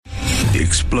The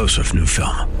explosive new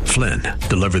film, Flynn,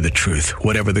 deliver the truth,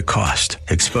 whatever the cost,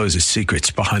 exposes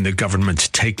secrets behind the government's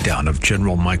takedown of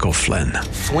General Michael Flynn.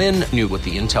 Flynn knew what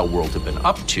the intel world had been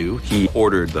up to. He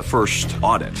ordered the first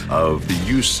audit of the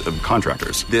use of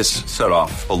contractors. This set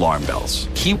off alarm bells.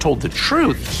 He told the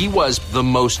truth. He was the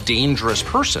most dangerous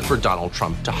person for Donald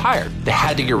Trump to hire. They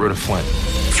had to get rid of Flynn.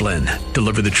 Flynn,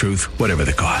 deliver the truth, whatever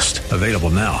the cost. Available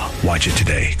now. Watch it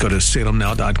today. Go to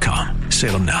salemnow.com.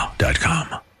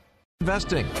 salemnow.com.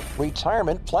 Investing,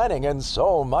 retirement planning, and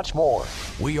so much more.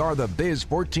 We are the Biz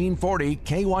 1440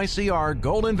 KYCR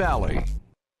Golden Valley.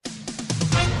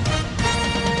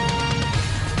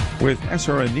 With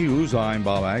SRN News, I'm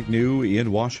Bob Agnew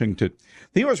in Washington.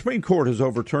 The U.S. Supreme Court has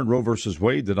overturned Roe v.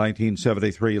 Wade, the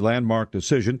 1973 landmark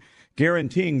decision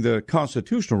guaranteeing the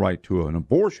constitutional right to an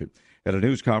abortion. At a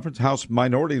news conference, House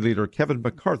Minority Leader Kevin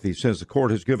McCarthy says the court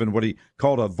has given what he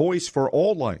called a voice for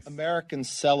all life. Americans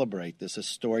celebrate this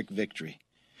historic victory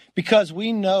because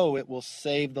we know it will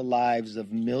save the lives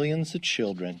of millions of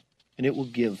children and it will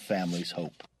give families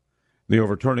hope. The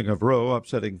overturning of Roe,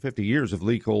 upsetting 50 years of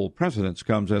legal precedents,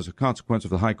 comes as a consequence of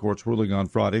the High Court's ruling on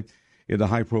Friday in the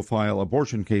high-profile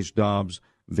abortion case Dobbs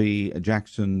v.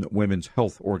 Jackson Women's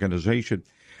Health Organization.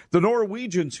 The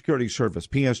Norwegian Security Service,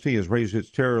 PST, has raised its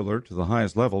terror alert to the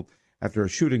highest level after a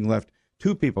shooting left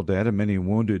 2 people dead and many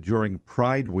wounded during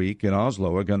Pride Week in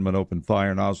Oslo. A gunman opened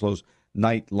fire in Oslo's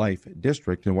nightlife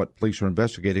district in what police are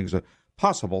investigating as a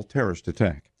possible terrorist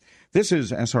attack. This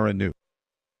is SRN News.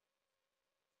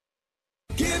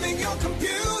 Giving your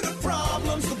computer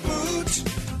problems the boot.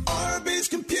 Arby's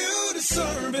Computer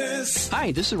Service.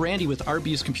 Hi, this is Randy with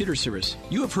Arby's Computer Service.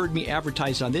 You have heard me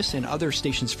advertise on this and other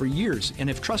stations for years and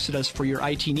have trusted us for your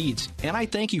IT needs, and I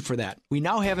thank you for that. We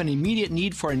now have an immediate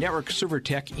need for a network server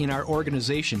tech in our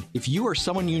organization. If you or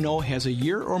someone you know has a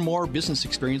year or more business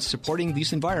experience supporting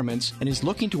these environments and is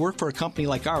looking to work for a company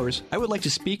like ours, I would like to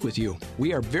speak with you.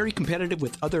 We are very competitive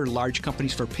with other large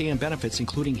companies for pay and benefits,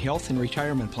 including health and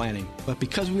retirement planning. But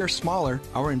because we are smaller,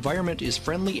 our environment is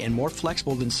friendly and more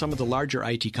flexible than some of the larger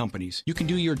IT companies. You can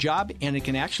do your job, and it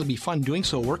can actually be fun doing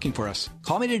so working for us.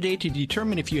 Call me today to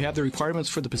determine if you have the requirements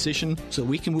for the position so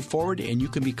we can move forward and you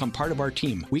can become part of our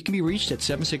team. We can be reached at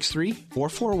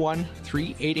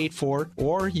 763-441-3884,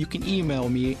 or you can email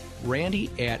me,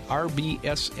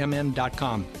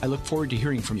 randy@rbsmn.com. I look forward to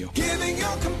hearing from you. Giving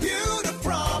your computer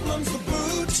problems the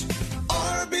boot.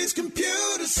 Arby's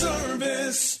Computer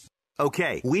Service.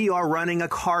 Okay, we are running a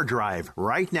car drive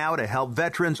right now to help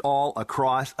veterans all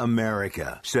across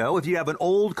America. So if you have an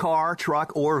old car,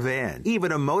 truck, or van,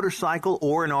 even a motorcycle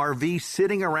or an RV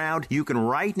sitting around, you can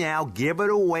right now give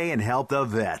it away and help the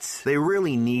vets. They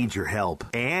really need your help.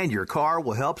 And your car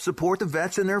will help support the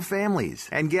vets and their families.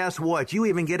 And guess what? You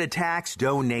even get a tax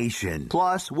donation.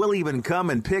 Plus, we'll even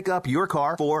come and pick up your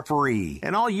car for free.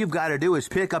 And all you've got to do is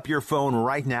pick up your phone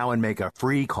right now and make a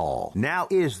free call. Now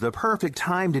is the perfect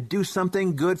time to do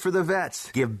something good for the vets.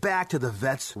 Give back to the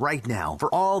vets right now for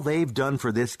all they've done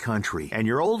for this country. And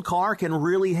your old car can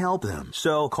really help them.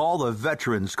 So call the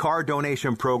Veterans Car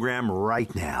Donation Program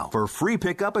right now for free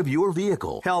pickup of your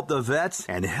vehicle. Help the vets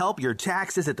and help your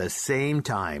taxes at the same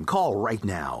time. Call right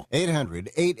now.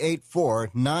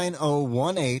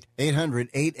 800-884-9018.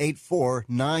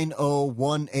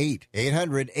 800-884-9018.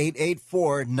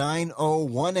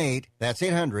 800-884-9018. That's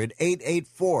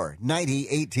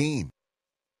 800-884-9018.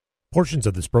 Portions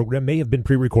of this program may have been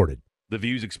pre-recorded. The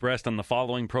views expressed on the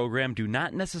following program do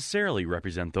not necessarily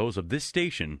represent those of this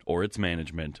station or its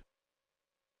management.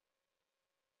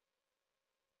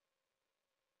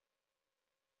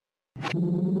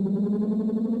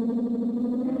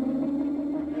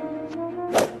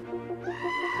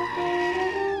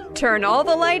 Turn all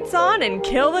the lights on and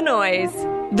kill the noise.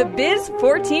 The Biz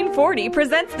 1440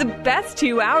 presents the best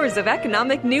 2 hours of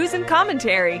economic news and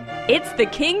commentary. It's the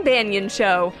King Banaian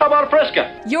Show. How about a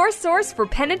Fresca? Your source for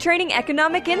penetrating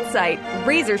economic insight,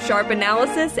 razor-sharp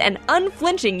analysis, and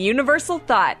unflinching universal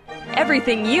thought.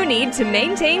 Everything you need to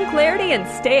maintain clarity and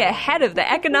stay ahead of the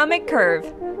economic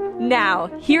curve. Now,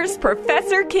 here's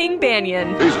Professor King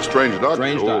Banaian. He's a strange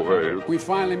doctor. We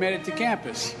finally made it to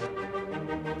campus.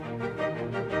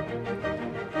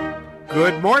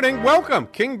 Good morning. Welcome.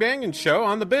 King Banaian Show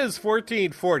on the Biz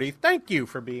 1440. Thank you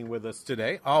for being with us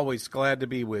today. Always glad to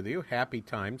be with you. Happy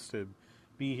times to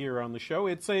be here on the show.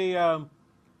 It's I'm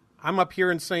up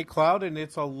here in St. Cloud, and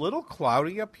it's a little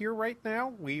cloudy up here right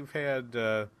now. We had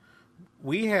a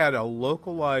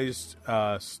localized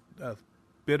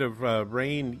bit of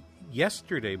rain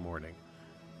yesterday morning.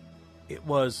 It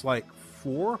was like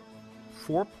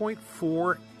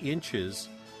 4.4 inches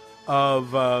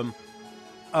of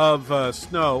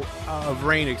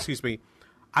rain,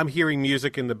 I'm hearing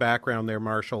music in the background there,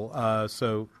 Marshall.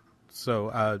 So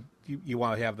you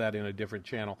want to have that in a different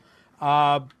channel.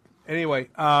 Anyway,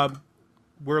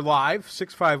 we're live,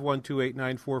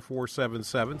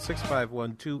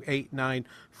 651-289-4477,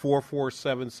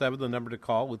 651-289-4477, the number to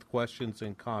call with questions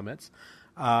and comments.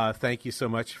 Thank you so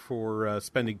much for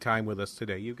spending time with us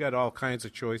today. You've got all kinds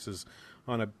of choices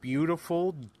on a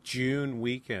beautiful June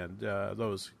weekend.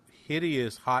 Those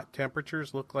hideous hot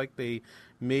temperatures look like they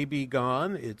may be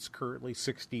gone. It's currently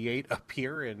 68 up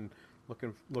here and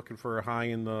looking for a high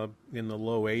in the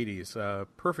low 80s.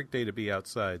 Perfect day to be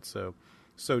outside, so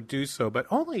do so, but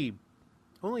only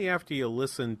after you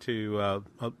listen to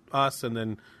us and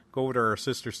then go over to our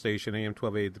sister station, AM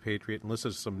 1280 The Patriot, and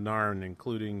listen to some NARN,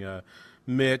 including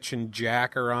Mitch and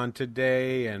Jack are on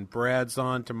today, and Brad's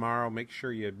on tomorrow. Make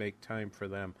sure you make time for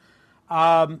them.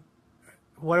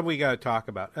 What have we got to talk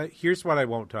about? Here's what I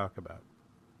won't talk about.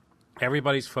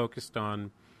 Everybody's focused on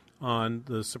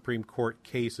the Supreme Court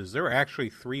cases. There were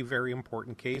actually 3 very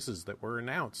important cases that were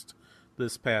announced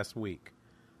this past week.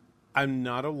 I'm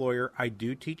not a lawyer. I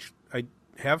do teach. I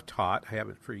have taught. I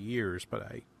haven't for years, but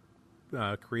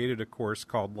I created a course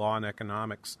called Law and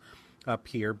Economics up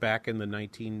here back in the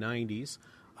 1990s.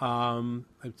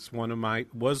 It's one of my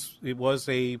it was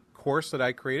a course that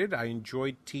I created. I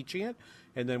enjoyed teaching it,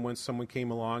 and then when someone came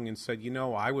along and said,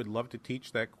 I would love to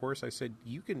teach that course, I said,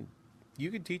 you can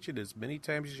teach it as many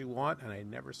times as you want, and I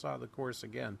never saw the course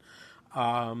again.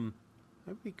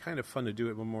 It'd be kind of fun to do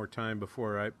it one more time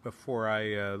before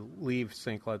I leave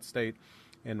St. Cloud State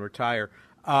and retire.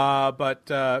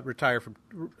 Retire from.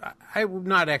 I'm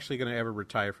not actually going to ever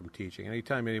retire from teaching.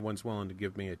 Anytime anyone's willing to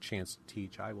give me a chance to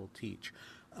teach, I will teach,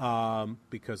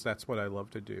 because that's what I love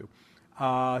to do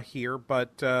here.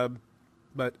 But I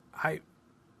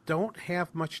don't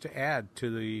have much to add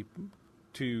to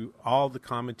all the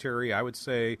commentary. I would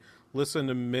say listen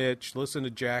to Mitch, listen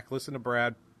to Jack, listen to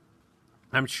Brad.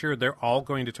 I'm sure they're all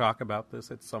going to talk about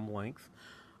this at some length.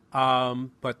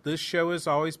 But this show has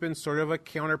always been sort of a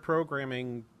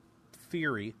counter-programming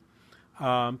theory.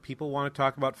 People want to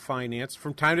talk about finance.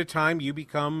 From time to time, you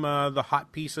become the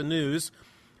hot piece of news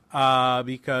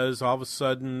because all of a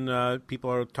sudden people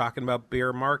are talking about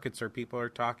bear markets, or people are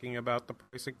talking about the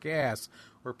price of gas,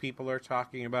 or people are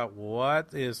talking about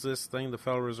what is this thing the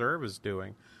Federal Reserve is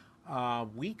doing.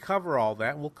 We cover all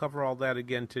that. We'll cover all that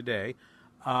again today.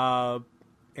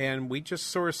 And we just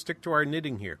sort of stick to our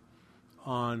knitting here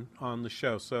on the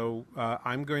show. So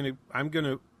I'm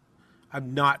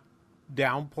not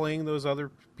downplaying those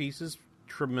other pieces.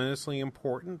 Tremendously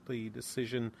important. The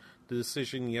decision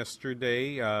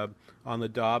yesterday on the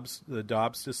Dobbs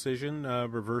decision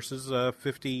reverses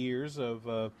 50 years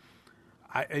of.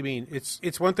 I mean,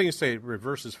 it's one thing to say it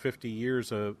reverses 50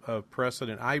 years of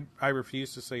precedent. I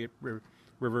refuse to say it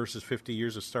reverses 50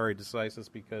 years of stare decisis,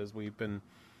 because we've been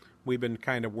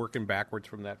kind of working backwards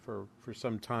from that for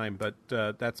some time, but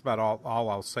that's about all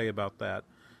I'll say about that.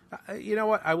 You know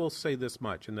what? I will say this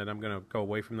much, and then I'm going to go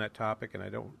away from that topic, and I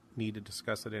don't need to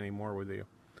discuss it anymore with you.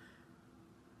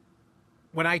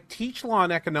 When I teach law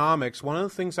and economics, one of the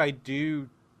things I do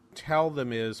tell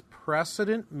them is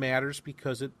precedent matters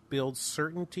because it builds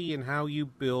certainty in how you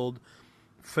build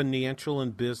financial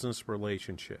and business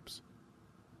relationships.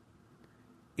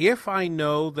 If I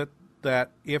know that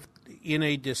if in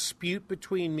a dispute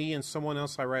between me and someone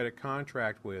else I write a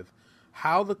contract with,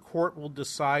 how the court will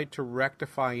decide to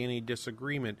rectify any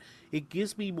disagreement, it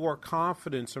gives me more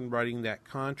confidence in writing that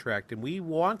contract. And we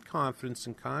want confidence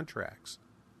in contracts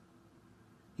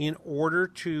in order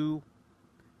to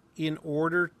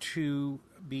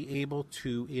be able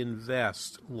to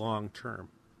invest long term.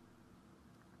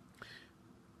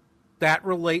 That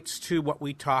relates to what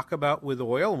we talk about with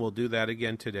oil, and we'll do that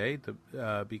again today,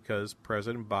 because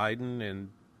President Biden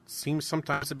seems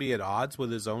sometimes to be at odds with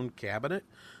his own cabinet,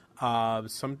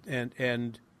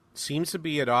 and seems to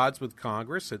be at odds with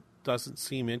Congress. It doesn't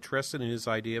seem interested in his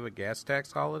idea of a gas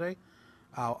tax holiday.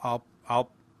 I'll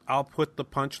put the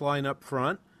punchline up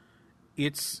front.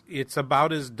 It's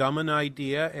about as dumb an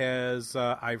idea as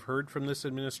I've heard from this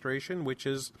administration, which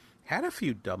has had a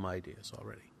few dumb ideas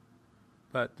already.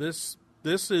 But this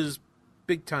is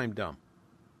big-time dumb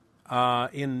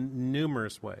in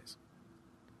numerous ways.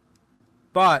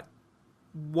 But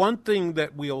one thing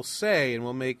that we'll say, and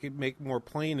we'll make more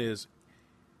plain, is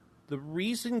the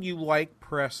reason you like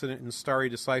precedent and stare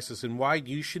decisis, and why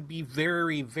you should be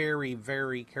very, very,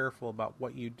 very careful about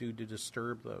what you do to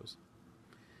disturb those,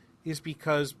 is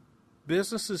because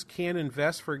businesses can't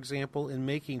invest, for example, in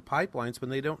making pipelines when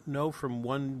they don't know from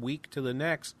 1 week to the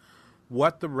next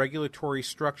what the regulatory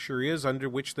structure is under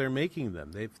which they're making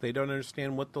them. They don't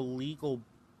understand what the legal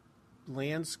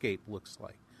landscape looks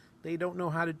like. They don't know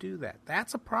how to do that.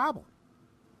 That's a problem.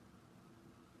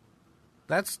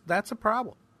 That's a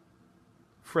problem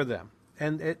for them.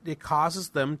 And it causes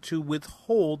them to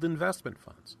withhold investment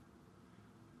funds.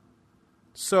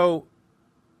 So,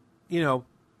 I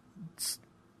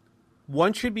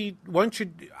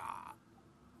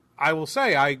will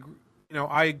say, I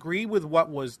agree with what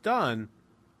was done.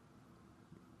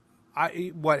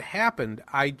 What happened,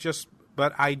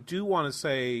 but I do want to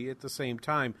say at the same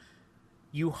time,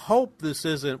 you hope this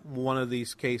isn't one of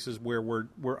these cases where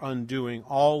we're undoing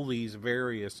all these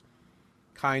various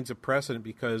kinds of precedent,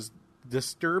 because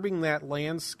disturbing that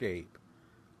landscape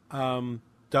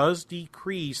does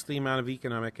decrease the amount of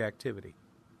economic activity.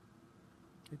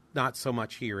 Not so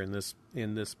much here in this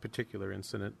particular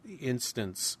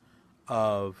instance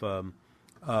of the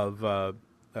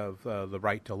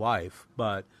right to life,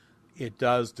 but it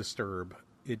does disturb.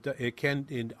 It can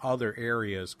in other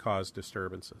areas cause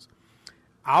disturbances.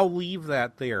 I'll leave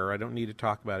that there. I don't need to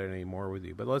talk about it anymore with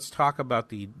you. But let's talk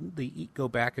about go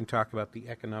back and talk about the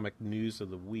economic news of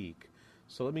the week.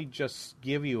 So let me just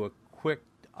give you a quick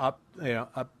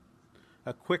update.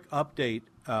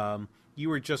 You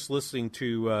were just listening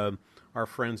to our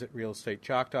friends at Real Estate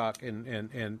Chalk Talk,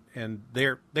 and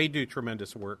they do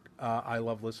tremendous work. I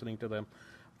love listening to them.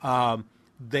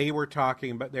 They're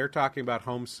talking about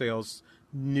home sales.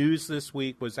 News this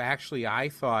week was actually, I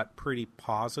thought, pretty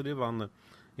positive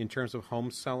in terms of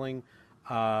home selling.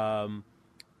 New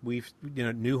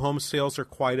home sales are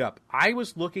quite up. I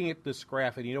was looking at this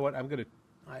graph, and you know what? I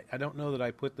don't know that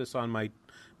I put this on my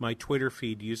Twitter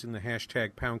feed using the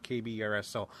hashtag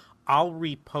 #KBRSL. I'll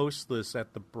repost this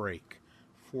at the break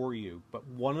for you. But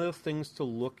one of the things to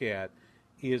look at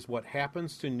is what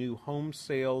happens to new home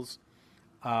sales.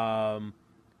 What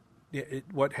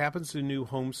happens to new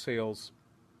home sales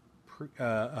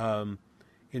in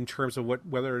terms of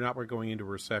whether or not we're going into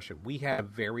recession. We have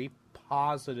very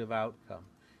positive outcome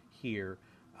here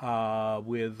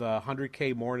with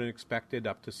 100K more than expected,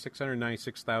 up to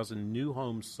 696,000 new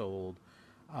homes sold.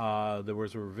 There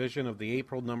was a revision of the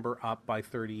April number up by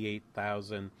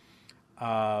 38,000.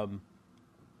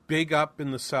 Big up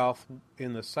in the south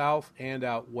and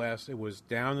out west. It was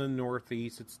down in the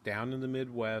Northeast. It's down in the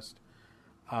Midwest.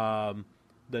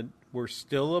 We're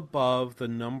still above the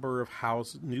number of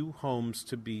new homes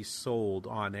to be sold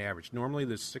on average. Normally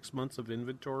there's 6 months of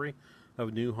inventory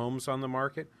of new homes on the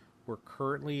market. We're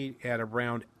currently at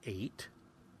around 8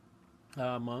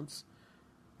 months.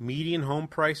 Median home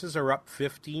prices are up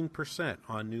 15%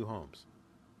 on new homes.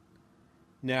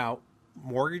 Now,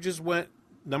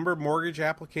 number of mortgage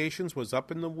applications was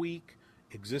up in the week.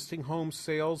 Existing home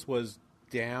sales was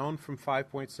down from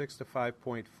 5.6 to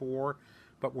 5.4,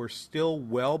 but we're still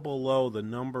well below the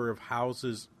number of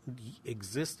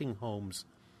existing homes.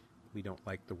 We don't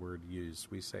like the word used.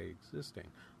 We say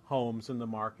existing homes in the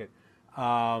market.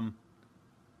 But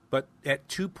at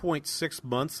 2.6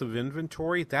 months of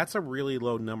inventory, that's a really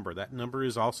low number. That number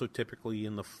is also typically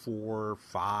in the 4,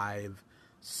 5,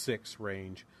 6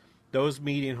 range. Those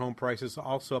median home prices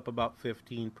also up about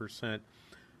 15%.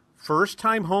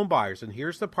 First-time home buyers, and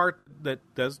here's the part that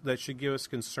should give us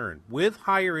concern. With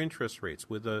higher interest rates,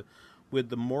 with the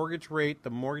mortgage rate,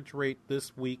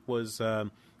 this week was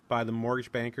by the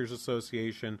Mortgage Bankers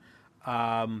Association.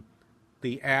 The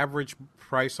average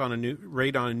price on a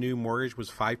new mortgage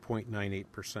was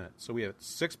 5.98%. So we have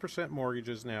 6%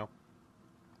 mortgages now,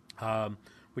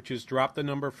 which has dropped the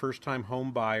number of first-time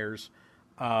home buyers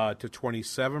to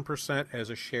 27% as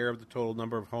a share of the total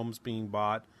number of homes being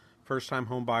bought. First-time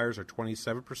home buyers are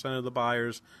 27% of the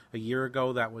buyers. A year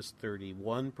ago, that was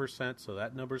 31%, so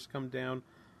that number's come down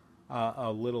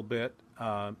a little bit.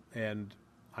 And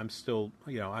I'm still,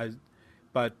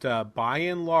 But by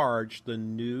and large, the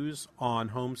news on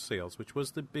home sales, which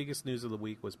was the biggest news of the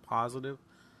week, was positive.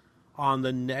 On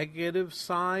the negative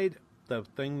side, the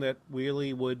thing that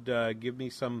really would give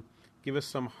us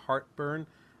some heartburn,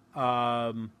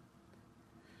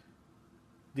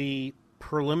 the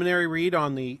preliminary read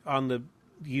on the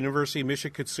University of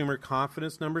Michigan consumer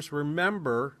confidence numbers.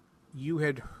 Remember, you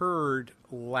had heard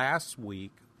last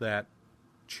week that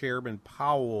Chairman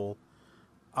Powell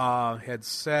had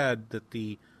said that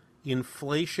the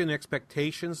inflation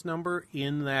expectations number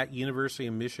in that University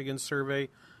of Michigan survey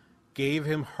gave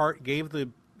the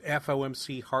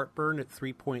FOMC heartburn at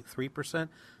 3.3%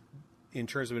 in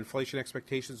terms of inflation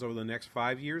expectations over the next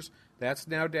 5 years. That's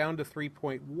now down to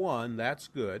 3.1. That's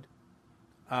good.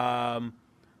 But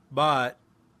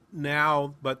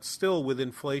still with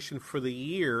inflation for the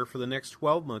year, for the next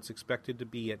 12 months, expected to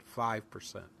be at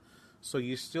 5%. So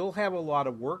you still have a lot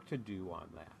of work to do on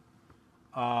that.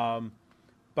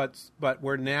 But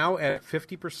we're now at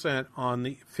 50% on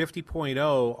the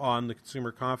 50.0 on the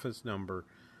consumer confidence number.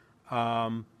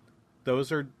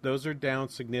 Those are down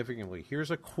significantly.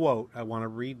 Here's a quote. I want to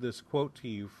read this quote to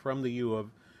you from the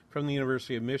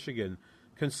University of Michigan.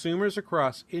 Consumers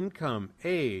across income,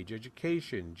 age,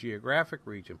 education, geographic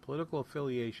region, political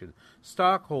affiliation,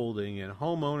 stock holding, and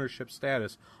home ownership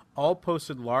status all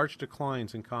posted large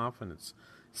declines in confidence.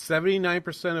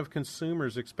 79% of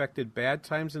consumers expected bad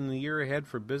times in the year ahead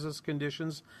for business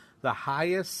conditions, the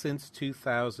highest since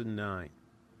 2009.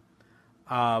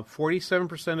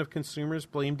 47% of consumers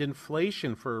blamed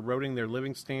inflation for eroding their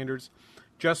living standards,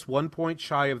 just 1 point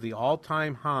shy of the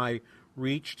all-time high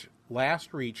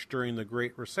last reached during the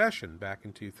Great Recession back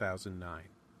in 2009.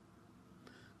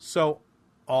 So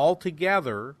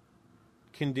altogether,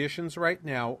 conditions right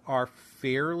now are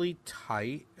fairly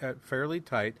tight.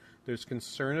 There's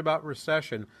concern about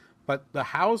recession, but the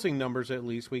housing numbers, at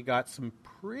least, we got some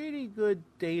pretty good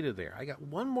data there. I got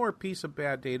one more piece of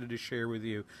bad data to share with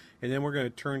you, and then we're going to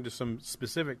turn to some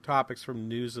specific topics from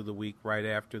News of the Week right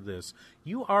after this.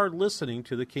 You are listening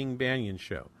to The King Banaian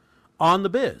Show on The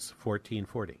Biz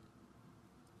 1440.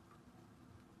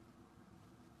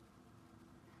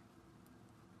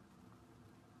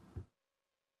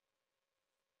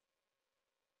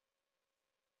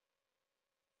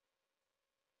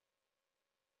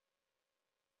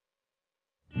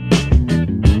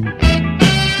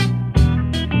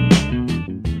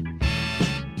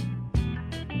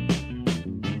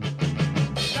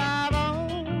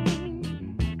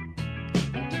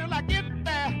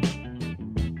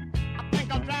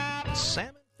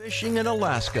 Fishing in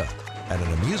Alaska, at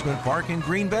an amusement park in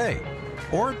Green Bay,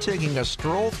 or taking a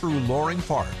stroll through Loring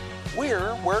Park.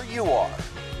 We're where you are.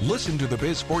 Listen to the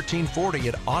Biz 1440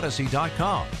 at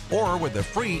Odyssey.com or with the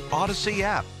free Odyssey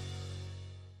app.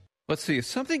 Let's see, if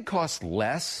something costs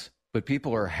less, but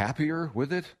people are happier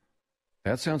with it,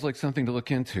 that sounds like something to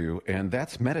look into, and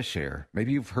that's Medi-Share.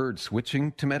 Maybe you've heard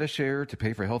switching to Medi-Share to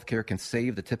pay for health care can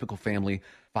save the typical family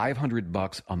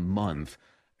 $500 a month.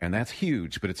 And that's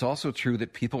huge, but it's also true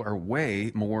that people are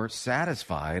way more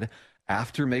satisfied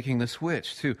after making the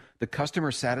switch, too. The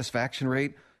customer satisfaction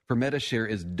rate for Medi-Share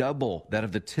is double that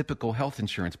of the typical health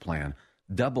insurance plan.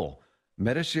 Double.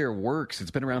 Medi-Share works. It's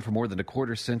been around for more than a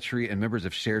quarter century, and members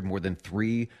have shared more than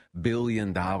 $3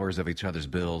 billion of each other's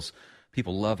bills.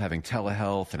 People love having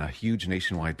telehealth and a huge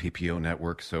nationwide PPO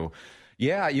network. So,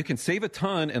 yeah, you can save a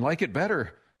ton and like it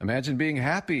better. Imagine being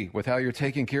happy with how you're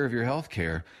taking care of your health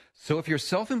care. So if you're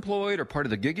self-employed or part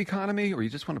of the gig economy, or you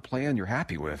just want a plan you're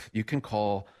happy with, you can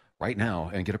call right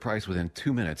now and get a price within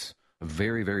 2 minutes. A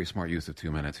very, very smart use of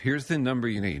 2 minutes. Here's the number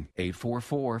you need,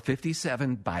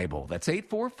 844-57-BIBLE. That's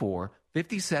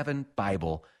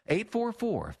 844-57-BIBLE,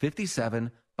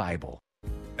 844-57-BIBLE.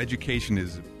 Education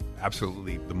is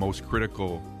absolutely the most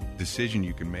critical decision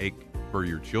you can make for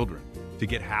your children. To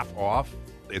get half off,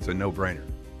 it's a no-brainer.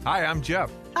 Hi, I'm Jeff.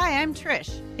 Hi, I'm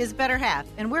Trish, his better half,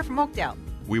 and we're from Oakdale.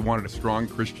 We wanted a strong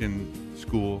Christian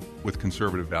school with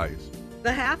conservative values.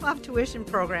 The half-off tuition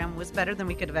program was better than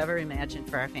we could have ever imagined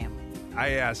for our family.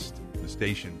 I asked the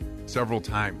station several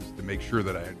times to make sure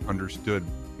that I understood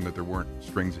that there weren't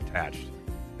strings attached,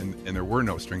 and there were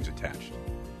no strings attached.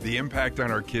 The impact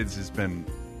on our kids has been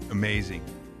amazing.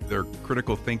 Their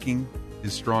critical thinking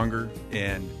is stronger,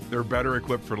 and they're better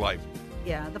equipped for life.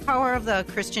 Yeah, the power of the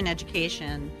Christian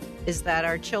education is that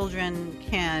our children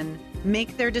can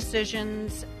make their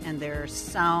decisions, and their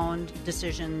sound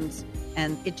decisions,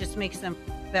 and it just makes them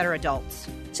better adults.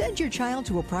 Send your child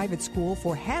to a private school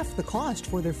for half the cost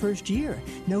for their first year.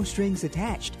 No strings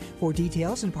attached. For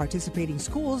details and participating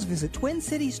schools, visit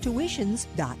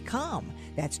TwinCitiesTuitions.com.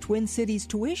 That's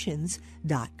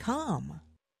TwinCitiesTuitions.com.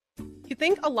 You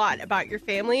think a lot about your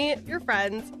family, your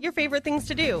friends, your favorite things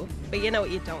to do. But you know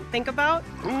what you don't think about?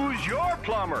 Who's your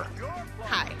plumber?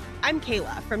 Hi, I'm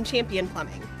Kayla from Champion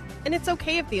Plumbing. And it's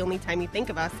okay if the only time you think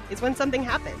of us is when something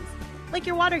happens, like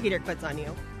your water heater quits on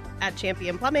you. At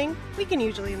Champion Plumbing, we can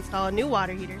usually install a new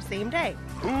water heater same day.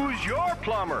 Who's your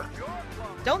plumber?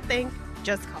 Don't think,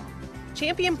 just call.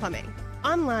 Champion Plumbing,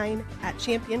 online at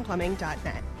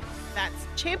championplumbing.net. That's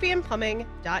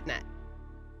championplumbing.net.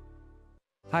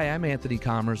 Hi, I'm Anthony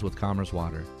Commerce with Commerce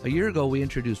Water. A year ago, we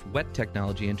introduced wet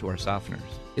technology into our softeners.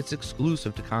 It's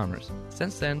exclusive to Commerce.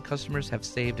 Since then, customers have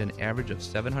saved an average of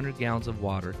 700 gallons of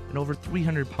water and over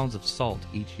 300 pounds of salt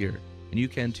each year. And you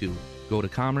can too. Go to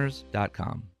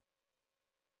commerce.com.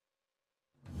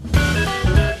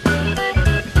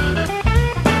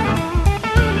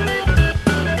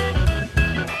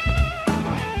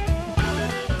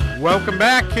 Welcome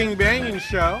back, King Banaian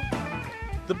Show.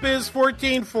 The Biz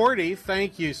 1440,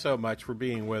 thank you so much for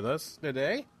being with us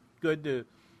today. Good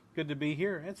to be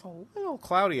here. It's a little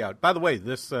cloudy out. By the way,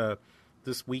 this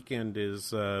weekend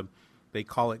is they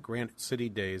call it Granite City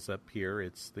Days up here.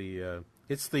 It's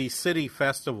the city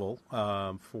festival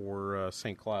for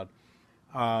St. Cloud,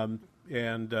 so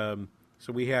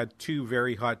we had 2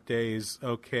 very hot days.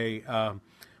 Okay,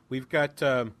 we've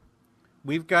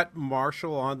got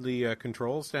Marshall on the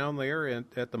controls down there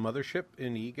at the mothership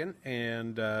in Eagan,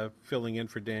 and filling in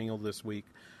for Daniel this week.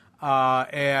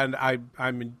 And I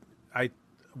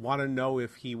want to know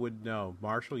if he would know.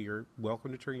 Marshall, you're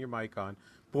welcome to turn your mic on.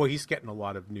 Boy, he's getting a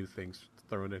lot of new things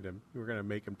thrown at him. We're going to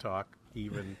make him talk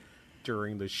even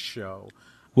during the show.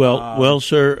 Well,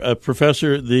 sir,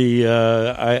 Professor,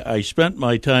 I spent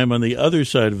my time on the other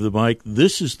side of the mic.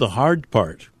 This is the hard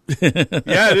part.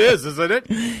 Yeah, it is, isn't it?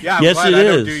 Yeah, I'm yes, glad it I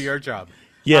don't is. do your job.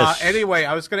 Yes. Anyway,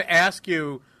 I was going to ask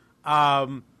you,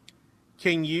 can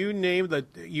you name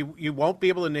you won't be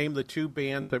able to name the 2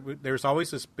 bands. There's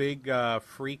always this big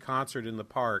free concert in the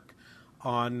park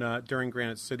on during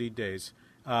Granite City Days,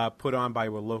 put on by a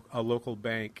local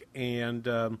bank. And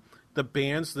the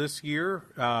bands this year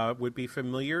would be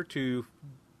familiar to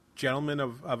gentlemen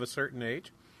of a certain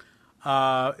age.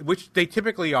 Which they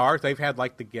typically are. They've had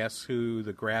like the Guess Who,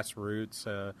 the Grassroots.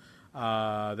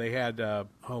 They had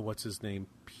what's his name?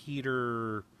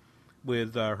 Peter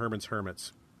with Herman's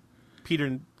Hermits. Peter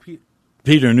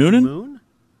Noonan.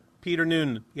 Peter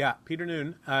Noonan. Yeah, Peter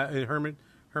Noonan.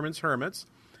 Herman's Hermits.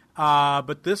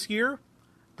 But this year,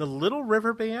 the Little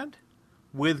River Band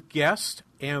with guest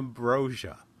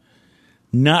Ambrosia.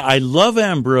 Now, I love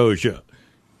Ambrosia.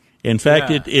 In fact,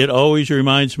 Yeah. it always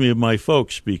reminds me of my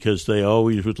folks because they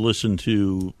always would listen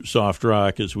to soft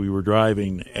rock as we were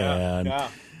driving, and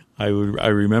I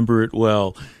remember it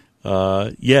well.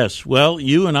 Yes, well,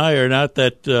 you and I are not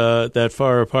that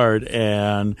far apart,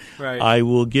 and Right. I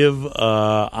will give.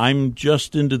 I'm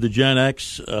just into the Gen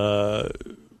X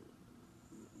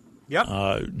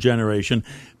generation,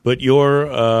 but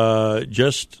you're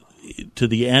just to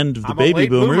the end of the I'm a baby late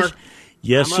boomers. boomer.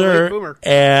 Yes, I'm a sir. late boomer.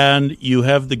 And you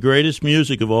have the greatest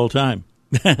music of all time.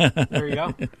 There you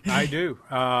go. I do.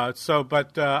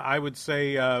 But I would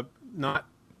say not.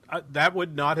 That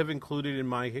would not have included in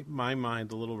my mind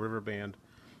the Little River Band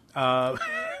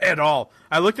at all.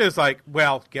 I looked at it as like,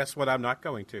 well, guess what? I'm not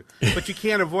going to. But you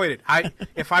can't avoid it.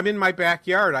 If I'm in my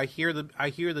backyard, I hear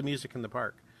the music in the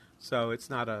park. So it's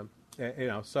not a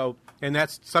So and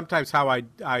that's sometimes how I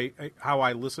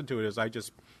listen to it is I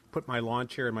just put my lawn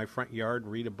chair in my front yard,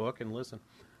 read a book, and listen.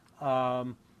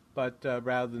 But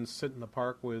rather than sit in the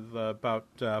park with about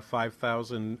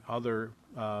 5,000 other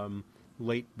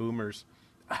late boomers.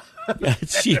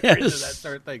 Yes. That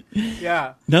sort of thing.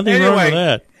 Yeah. Nothing wrong with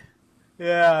that.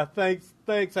 Yeah.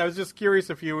 Thanks. I was just curious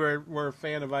if you were a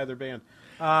fan of either band.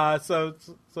 So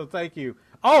thank you.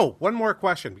 Oh, one more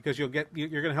question because you're going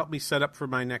to help me set up for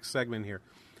my next segment here.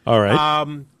 All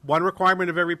right. One requirement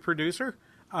of every producer: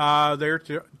 they're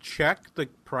to check the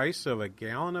price of a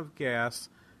gallon of gas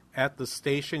at the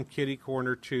station kitty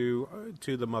corner to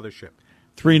the mothership.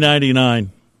 $3.99.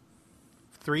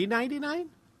 $3.99?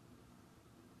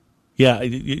 Yeah.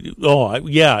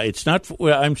 Yeah. It's not.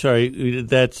 I'm sorry.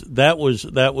 That was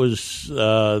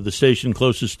the station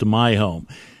closest to my home.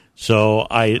 So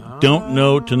I don't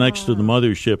know to next to the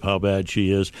mothership how bad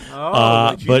she is.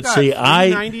 But see,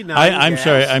 I'm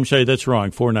sorry. That's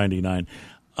wrong. $4.99.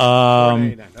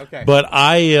 Okay. But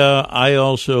I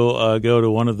also go to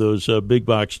one of those big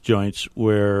box joints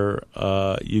where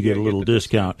you get a little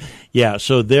discount. Yeah.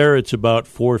 So there it's about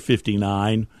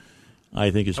 $4.59.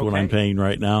 I think is what I'm paying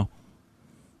right now.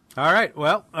 All right.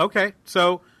 Well, okay.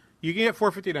 So you can get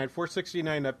 $4.59,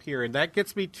 $4.69 up here, and that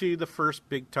gets me to the first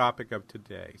big topic of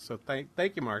today. So thank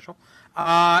you, Marshall.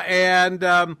 And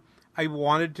I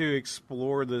wanted to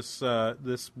explore this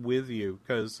with you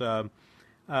because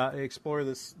explore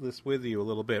this with you a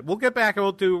little bit. We'll get back and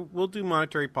we'll do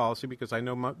monetary policy because I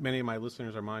know many of my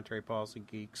listeners are monetary policy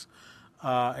geeks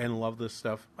and love this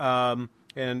stuff. And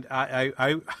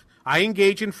I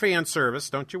engage in fan service.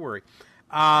 Don't you worry.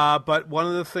 But one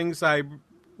of the things I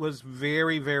was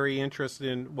very, very interested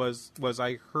in was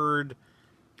I heard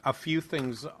a few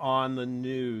things on the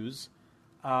news.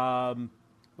 Let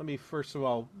me first of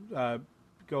all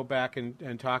go back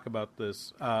and talk about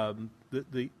this.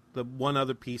 The one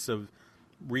other piece of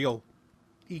real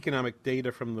economic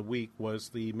data from the week was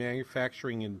the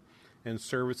manufacturing and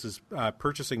services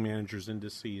purchasing managers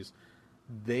indices.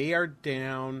 They are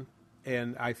down,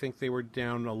 and I think they were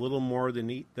down a little more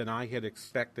than I had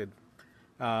expected.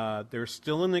 They're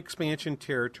still in expansion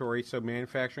territory, so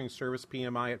manufacturing service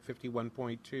PMI at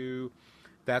 51.2,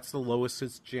 That's the lowest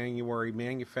since January.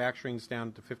 Manufacturing's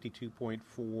down to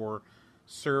 52.4.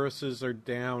 Services are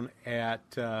down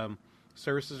at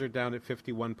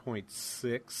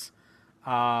 51.6.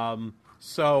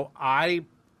 So I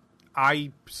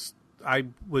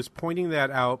was pointing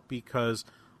that out because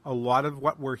a lot of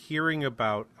what we're hearing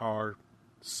about are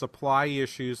supply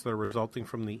issues that are resulting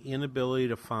from the inability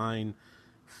to find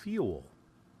fuel.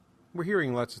 We're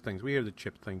hearing lots of things. We hear the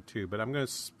chip thing too, but I'm going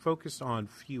to focus on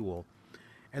fuel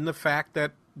and the fact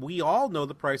that we all know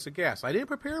the price of gas. I didn't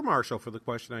prepare Marshall for the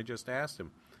question I just asked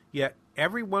him, yet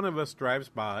every one of us drives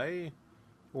by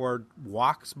or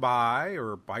walks by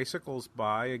or bicycles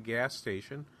by a gas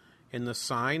station, and the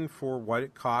sign for what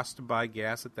it costs to buy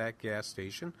gas at that gas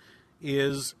station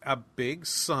is a big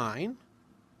sign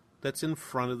that's in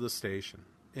front of the station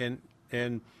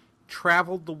and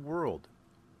traveled the world.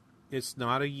 It's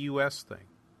not a U.S. thing.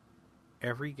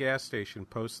 Every gas station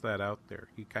posts that out there.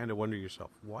 You kind of wonder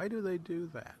yourself, why do they do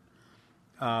that?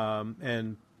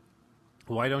 And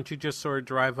why don't you just sort of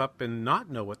drive up and not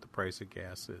know what the price of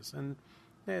gas is? And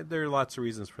there are lots of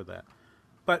reasons for that.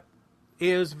 But it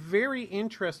is very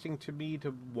interesting to me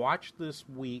to watch this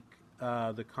week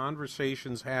the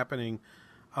conversations happening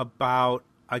about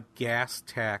a gas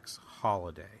tax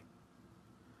holiday,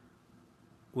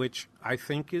 which I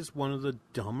think is one of the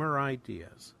dumber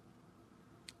ideas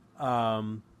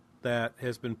that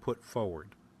has been put forward.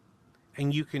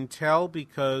 And you can tell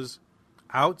because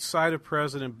outside of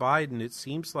President Biden, it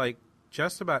seems like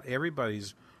just about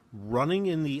everybody's running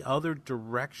in the other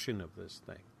direction of this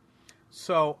thing.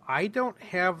 So I don't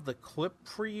have the clip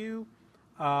for you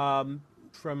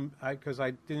because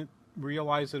I didn't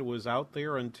realize that it was out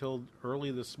there until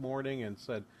early this morning, and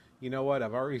said, you know what,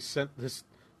 I've already sent this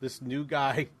new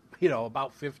guy,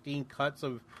 about 15 cuts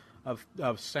of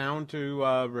sound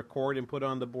to record and put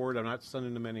on the board. I'm not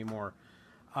sending them anymore.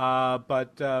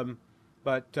 But Jennifer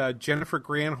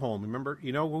Granholm, remember,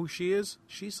 you know who she is?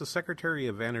 She's the Secretary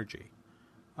of Energy.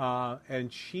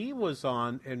 And she was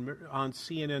on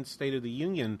CNN State of the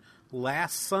Union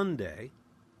last Sunday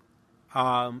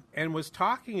and was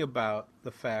talking about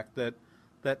the fact that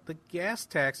the gas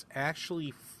tax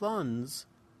actually funds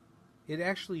the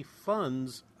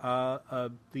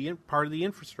part of the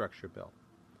infrastructure bill.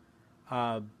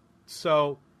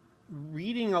 So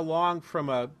reading along from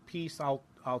a piece, I'll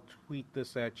tweet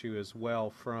this at you as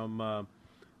well, from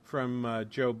Jim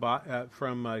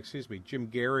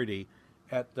Garrity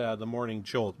at the Morning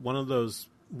Jolt. One of those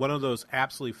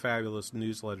absolutely fabulous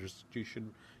newsletters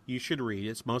you should read.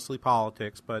 It's mostly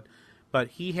politics, but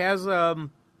he has a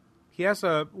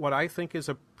what I think is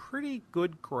a pretty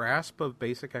good grasp of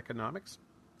basic economics,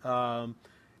 and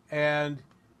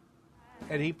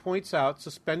he points out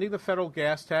suspending the federal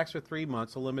gas tax for 3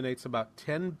 months eliminates about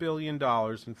 $10 billion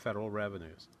in federal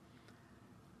revenues.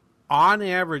 On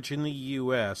average in the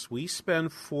U.S., we spend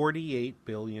 $48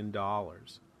 billion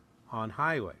on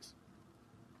highways.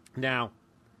 Now,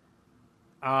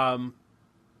 $10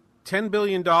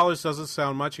 billion doesn't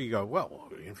sound much. You go, well,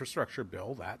 infrastructure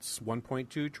bill, that's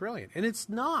 $1.2 trillion. And it's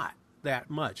not that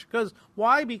much.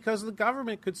 Why? Because the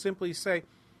government could simply say,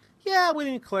 yeah, we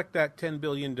didn't collect that $10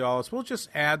 billion. We'll just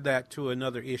add that to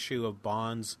another issue of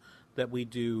bonds that we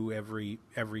do every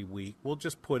week. We'll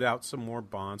just put out some more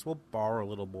bonds. We'll borrow a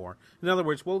little more. In other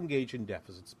words, we'll engage in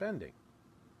deficit spending.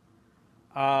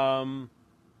 And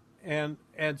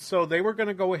so they were going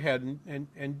to go ahead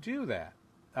and do that.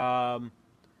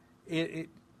 It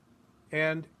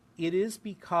is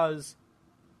because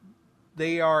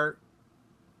he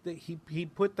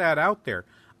put that out there.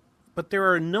 But there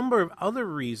are a number of other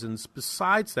reasons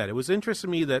besides that. It was interesting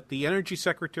to me that the Energy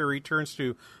Secretary turns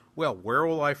to, well, where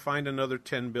will I find another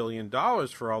 $10 billion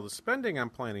for all the spending I'm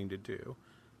planning to do?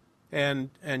 And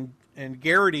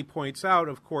Garrity points out,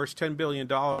 of course, $10 billion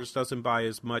doesn't buy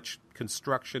as much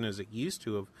construction as it used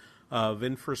to of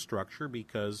infrastructure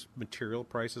because material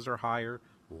prices are higher,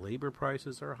 labor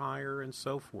prices are higher, and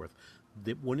so forth.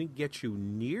 That wouldn't get you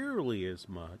nearly as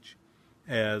much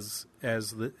as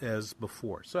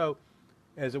before. So,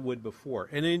 as it would before.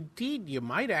 And indeed, you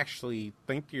might actually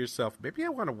think to yourself, maybe I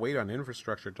want to wait on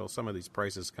infrastructure until some of these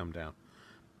prices come down.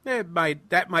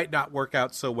 That might not work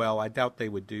out so well. I doubt they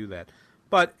would do that.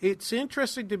 But it's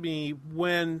interesting to me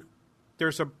when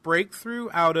there's a breakthrough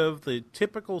out of the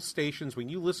typical stations. When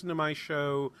you listen to my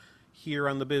show here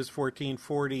on the Biz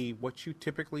 1440, what you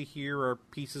typically hear are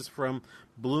pieces from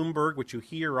Bloomberg, which you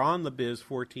hear on the Biz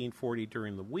 1440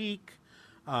 during the week,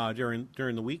 during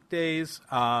the weekdays,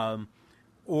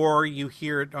 or you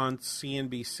hear it on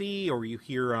CNBC, or you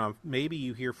hear maybe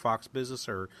you hear Fox Business,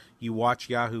 or you watch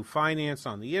Yahoo Finance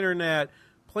on the internet.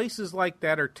 places like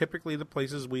that are typically the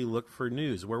places we look for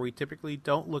news. Where we typically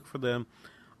don't look for them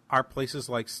are places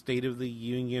like State of the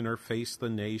Union or Face the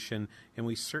Nation, and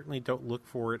we certainly don't look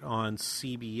for it on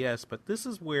CBS. But this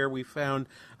is where we found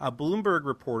a Bloomberg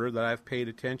reporter that I've paid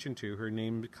attention to. Her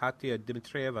name is Katya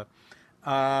Dmitrieva.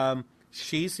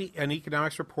 She's an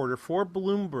economics reporter for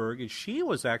Bloomberg, and she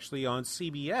was actually on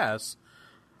CBS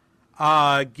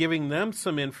giving them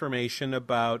some information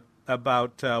about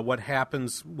what's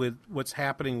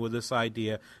happening with this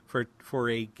idea for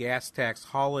a gas tax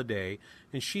holiday.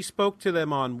 And she spoke to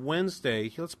them on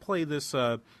Wednesday. Let's play this,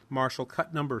 Marshall,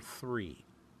 cut number 3.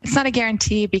 It's not a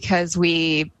guarantee because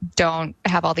we don't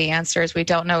have all the answers. We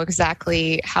don't know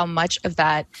exactly how much of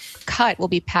that cut will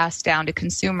be passed down to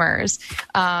consumers.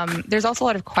 There's also a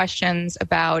lot of questions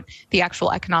about the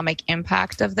actual economic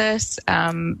impact of this.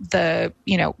 Whether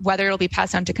it'll be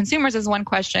passed down to consumers is one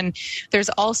question. There's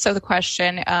also the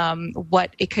question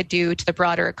what it could do to the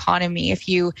broader economy. If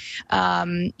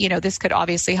this could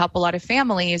obviously help a lot of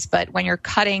families, but when you're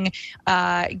cutting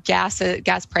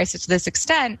gas prices to this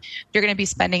extent, you're going to be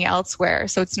spending elsewhere.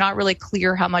 So it's not really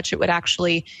clear how much it would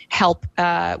actually help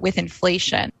with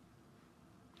inflation.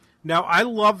 Now, I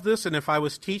love this, and if I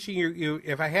was teaching you,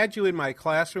 if I had you in my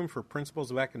classroom for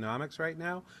Principles of Economics right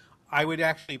now, I would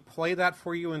actually play that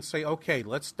for you and say, okay,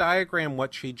 let's diagram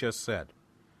what she just said.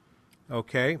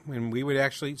 Okay, and we would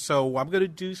actually, so I'm going to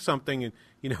do something, and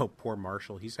poor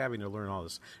Marshall, he's having to learn all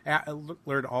this,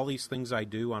 learn all these things I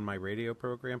do on my radio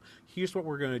program. Here's what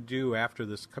we're going to do after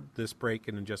this break,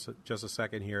 and in just a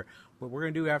second here. What we're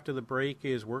going to do after the break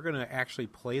is we're going to actually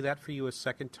play that for you a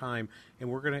second time, and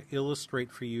we're going to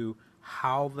illustrate for you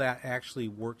how that actually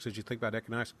works as you think about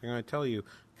economics. I'm going to tell you,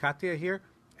 Katya here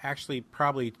actually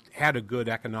probably had a good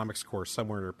economics course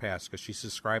somewhere in her past because she's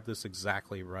described this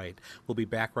exactly right. We'll be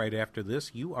back right after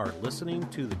this. You are listening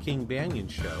to The King Banaian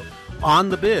Show on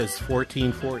The Biz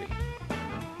 1440.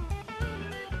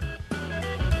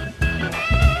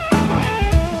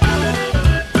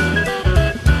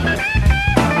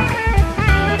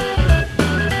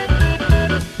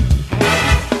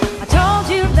 I told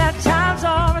you that times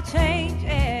are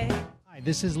a-changing. Hi,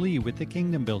 this is Lee with the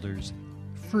Kingdom Builders.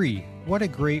 Free. What a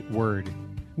great word.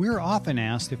 We're often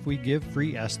asked if we give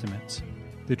free estimates.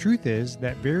 The truth is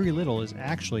that very little is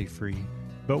actually free,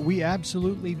 but we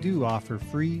absolutely do offer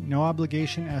free,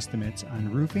 no-obligation estimates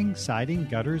on roofing, siding,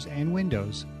 gutters, and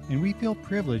windows, and we feel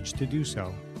privileged to do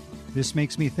so. This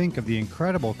makes me think of the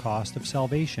incredible cost of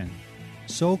salvation.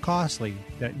 So costly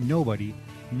that nobody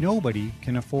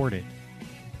can afford it.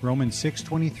 Romans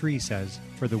 6:23 says,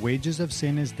 "For the wages of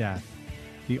sin is death.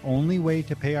 The only way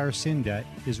to pay our sin debt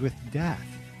is with death."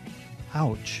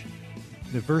 Ouch.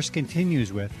 The verse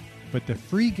continues with, "But the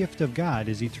free gift of God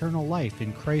is eternal life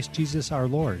in Christ Jesus our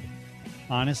Lord."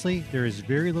 Honestly, there is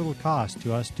very little cost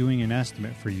to us doing an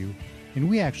estimate for you, and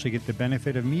we actually get the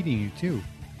benefit of meeting you too.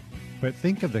 But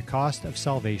think of the cost of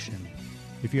salvation.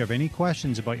 If you have any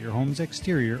questions about your home's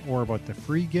exterior or about the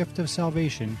free gift of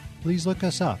salvation, please look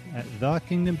us up at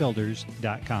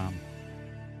thekingdombuilders.com.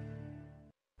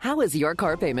 How is your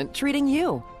car payment treating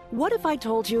you? What if I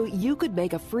told you you could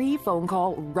make a free phone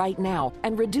call right now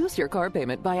and reduce your car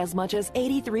payment by as much as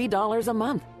 $83 a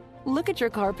month? Look at your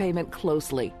car payment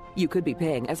closely. You could be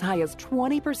paying as high as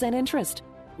 20% interest.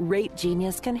 Rate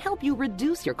Genius can help you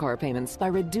reduce your car payments by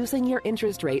reducing your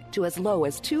interest rate to as low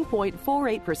as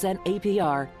 2.48%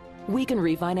 APR. We can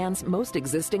refinance most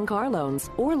existing car loans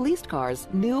or leased cars,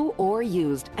 new or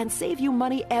used, and save you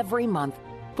money every month.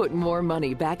 Put more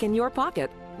money back in your pocket.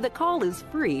 The call is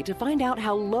free to find out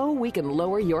how low we can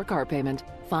lower your car payment.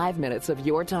 5 minutes of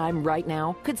your time right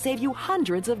now could save you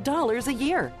hundreds of dollars a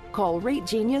year. Call Rate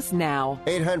Genius now.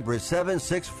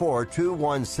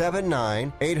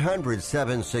 800-764-2179.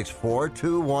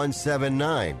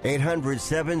 800-764-2179.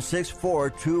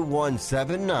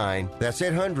 800-764-2179. That's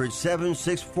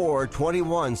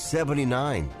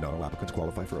 800-764-2179. Not all applicants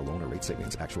qualify for a loan or rate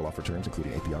savings. Actual offer terms,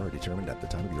 including APR, are determined at the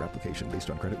time of your application based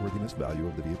on creditworthiness, value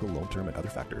of the vehicle, loan term, and other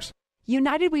factors.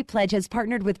 United We Pledge has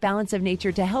partnered with Balance of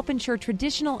Nature to help ensure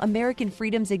traditional American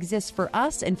freedoms exist for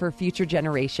us and for future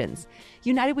generations.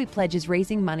 United We Pledge is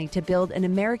raising money to build an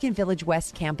American Village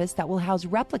West campus that will house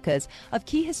replicas of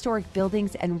key historic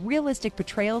buildings and realistic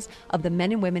portrayals of the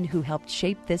men and women who helped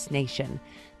shape this nation.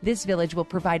 This village will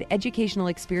provide educational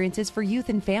experiences for youth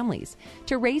and families.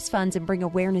 To raise funds and bring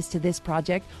awareness to this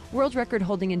project, world record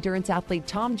holding endurance athlete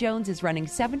Tom Jones is running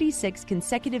 76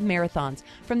 consecutive marathons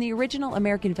from the original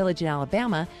American Village in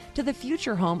Alabama to the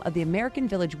future home of the American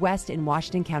Village West in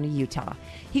Washington County, Utah.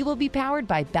 He will be powered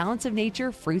by Balance of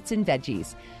Nature fruits and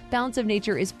veggies. Balance of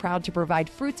Nature is proud to provide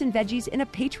fruits and veggies in a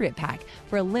Patriot Pack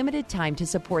for a limited time to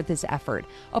support this effort.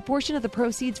 A portion of the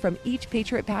proceeds from each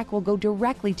Patriot Pack will go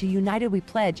directly to United We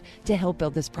Pledge to help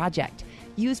build this project.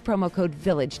 Use promo code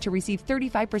VILLAGE to receive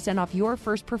 35% off your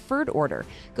first preferred order.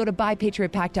 Go to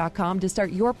buypatriotpack.com to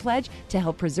start your pledge to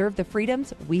help preserve the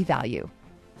freedoms we value.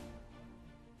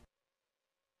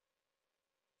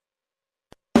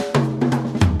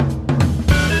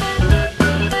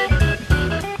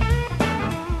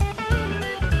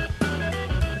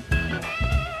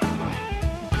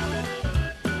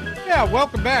 Yeah,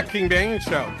 welcome back, King Banging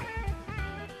Show.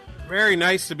 Very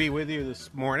nice to be with you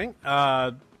this morning.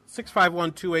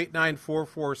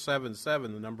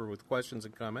 651-289-4477, the number with questions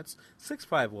and comments.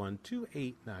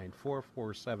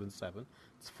 651-289-4477.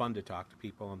 It's fun to talk to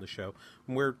people on the show.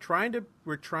 We're trying to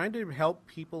help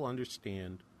people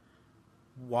understand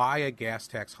why a gas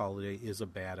tax holiday is a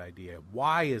bad idea.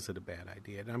 Why is it a bad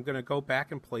idea? And I'm going to go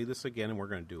back and play this again, and we're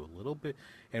going to do a little bit,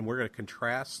 and we're going to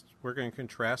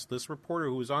contrast this reporter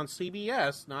who was on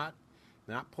CBS, not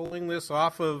pulling this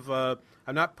off of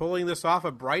I'm not pulling this off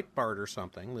of Breitbart or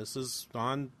something. This is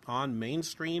on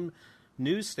mainstream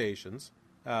news stations.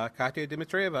 Katya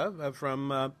Dimitrieva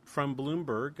from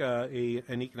Bloomberg,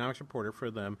 an economics reporter for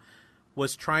them,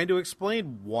 was trying to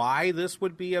explain why this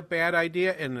would be a bad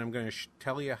idea, and I'm going to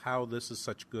tell you how this is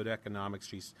such good economics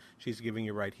she's giving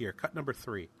you right here. Cut number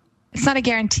 3. It's not a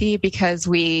guarantee because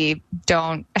we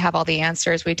don't have all the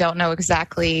answers. We don't know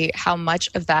exactly how much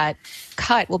of that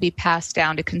cut will be passed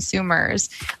down to consumers.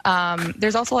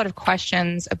 There's also a lot of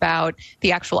questions about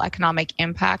the actual economic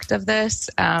impact of this.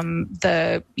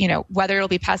 Whether it'll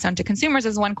be passed down to consumers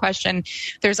is one question.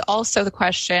 There's also the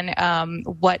question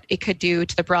what it could do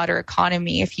to the broader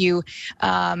economy. If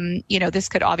this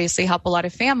could obviously help a lot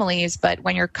of families, but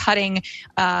when you're cutting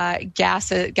gas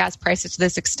prices to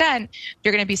this extent,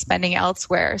 you're going to be spending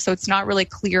elsewhere. So it's not really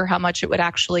clear how much it would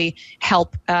actually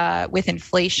help with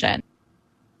inflation.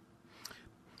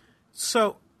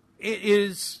 So it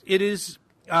is.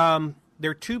 There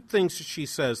are two things that she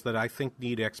says that I think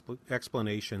need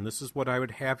explanation. This is what I would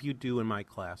have you do in my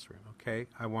classroom. Okay,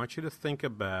 I want you to think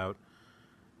about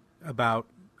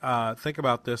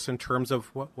this in terms of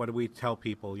what do we tell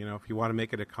people? You know, if you want to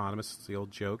make an economist, it's the old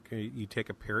joke. You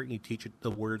take a parrot and you teach it the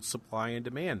words supply and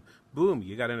demand. Boom,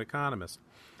 you got an economist.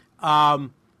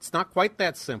 It's not quite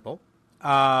that simple,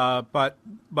 but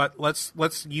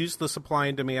let's use the supply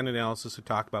and demand analysis to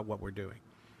talk about what we're doing.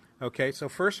 Okay, so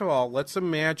first of all, let's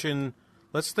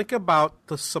think about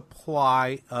the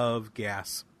supply of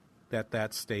gas at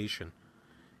that station.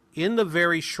 In the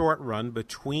very short run,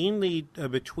 between the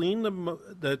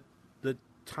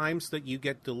times that you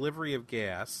get delivery of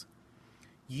gas,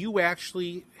 you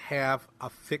actually have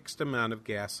a fixed amount of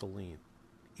gasoline.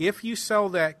 If you sell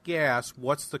that gas,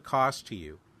 what's the cost to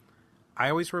you? I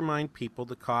always remind people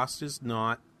the cost is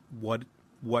not what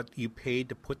you paid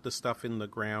to put the stuff in the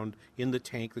ground, in the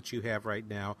tank that you have right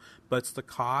now, but it's the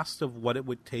cost of what it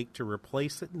would take to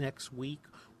replace it next week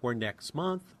or next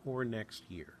month or next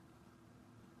year.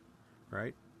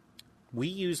 Right? We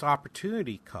use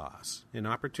opportunity costs, and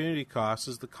opportunity cost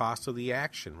is the cost of the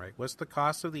action, right? What's the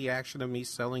cost of the action of me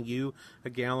selling you a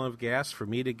gallon of gas? For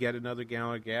me to get another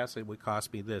gallon of gas, it would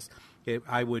cost me this.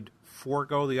 I would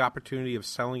forego the opportunity of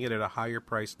selling it at a higher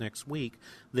price next week.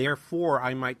 Therefore,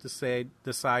 I might decide,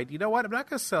 you know what, I'm not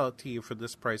going to sell it to you for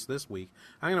this price this week.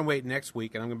 I'm going to wait next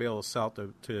week, and I'm going to be able to sell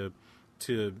it to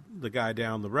the guy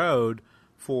down the road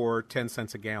for 10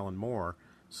 cents a gallon more.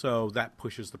 So that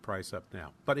pushes the price up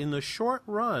now. But in the short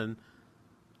run,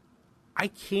 I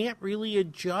can't really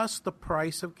adjust the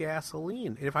price of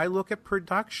gasoline. If I look at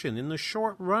production, in the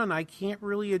short run, I can't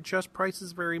really adjust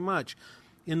prices very much.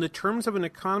 In the terms of an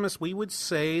economist, we would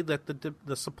say that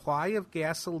the supply of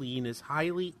gasoline is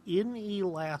highly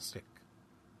inelastic.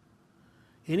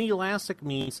 Inelastic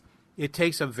means it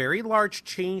takes a very large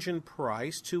change in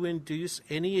price to induce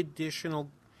any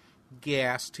additional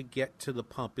gas to get to the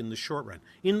pump in the short run.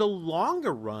 In the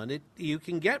longer run, you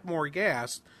can get more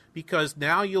gas because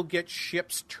now you'll get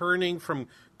ships turning from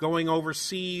going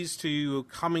overseas to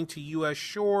coming to U.S.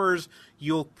 shores.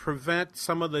 You'll prevent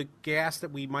some of the gas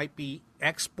that we might be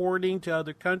exporting to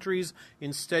other countries,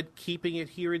 instead keeping it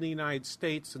here in the United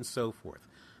States and so forth.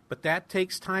 But that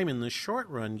takes time. In the short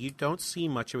run, you don't see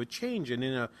much of a change.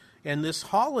 And this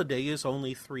holiday is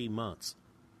only 3 months.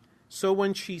 So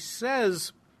when she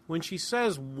says,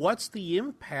 what's the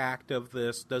impact of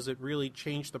this? Does it really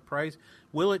change the price?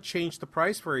 Will it change the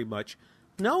price very much?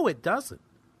 No, it doesn't.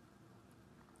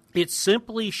 It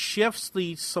simply shifts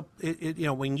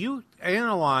when you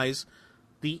analyze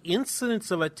the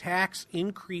incidence of a tax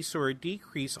increase or a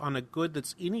decrease on a good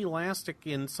that's inelastic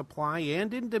in supply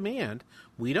and in demand,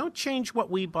 we don't change what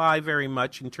we buy very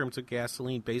much in terms of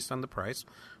gasoline based on the price.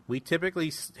 We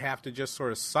typically have to just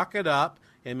sort of suck it up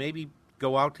and maybe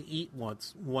go out to eat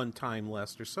one time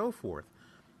less or so forth.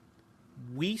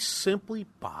 We simply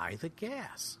buy the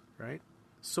gas, right?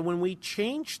 So when we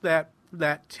change that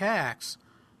tax,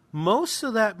 most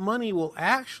of that money will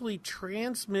actually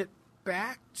transmit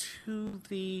back to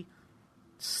the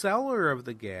seller of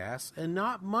the gas, and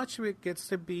not much of it gets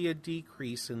to be a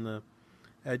decrease in the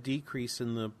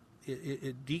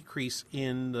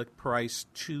price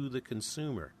to the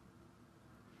consumer.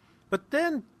 But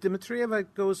then Dmitrieva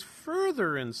goes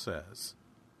further and says,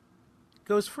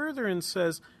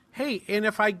 hey, and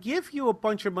if I give you a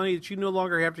bunch of money that you no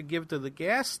longer have to give to the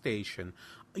gas station,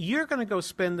 you're going to go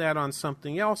spend that on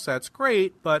something else. That's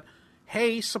great, but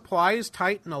hey, supply is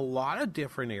tight in a lot of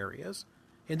different areas,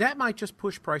 and that might just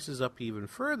push prices up even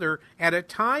further at a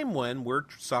time when we're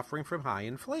suffering from high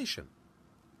inflation.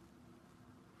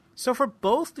 So for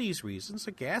both these reasons,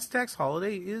 a gas tax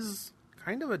holiday is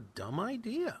kind of a dumb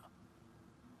idea.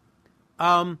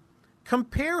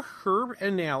 Compare her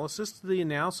analysis to the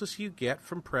analysis you get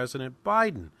from President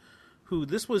Biden, who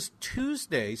this was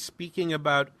Thursday speaking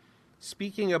about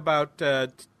what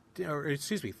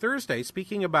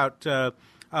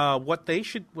they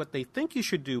think you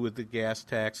should do with the gas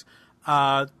tax.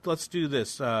 Let's do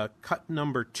this. Cut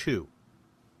number 2.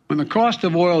 When the cost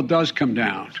of oil does come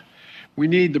down, we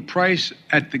need the price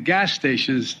at the gas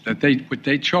stations what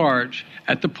they charge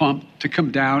at the pump to come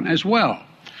down as well.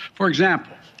 For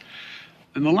example,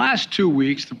 in the last 2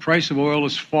 weeks, the price of oil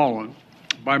has fallen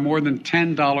by more than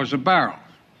 $10 a barrel.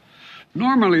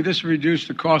 Normally, this would reduce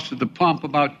the cost of the pump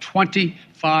about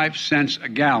 25 cents a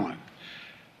gallon.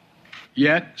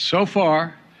 Yet, so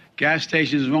far, gas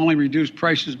stations have only reduced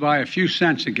prices by a few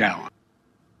cents a gallon.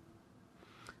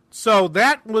 So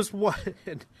that was what,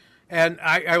 and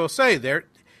I will say there,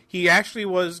 he actually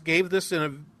gave this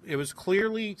it was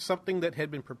clearly something that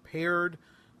had been prepared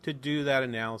to do that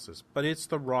analysis, but it's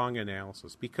the wrong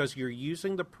analysis because you're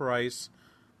using the past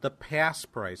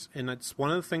price, and it's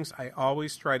one of the things I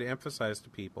always try to emphasize to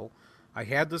people. I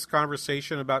had this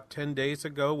conversation about 10 days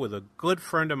ago with a good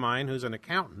friend of mine who's an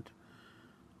accountant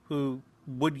who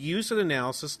would use an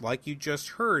analysis like you just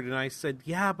heard, and I said,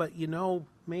 yeah, but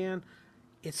man,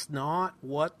 it's not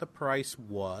what the price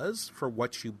was for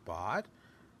what you bought.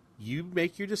 You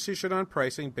make your decision on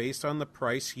pricing based on the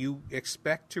price you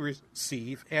expect to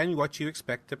receive and what you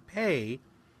expect to pay.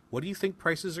 What do you think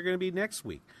prices are going to be next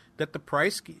week?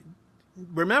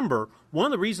 Remember, one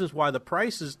of the reasons why the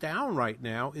price is down right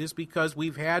now is because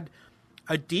we've had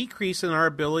a decrease in our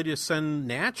ability to send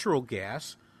natural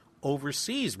gas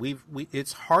overseas.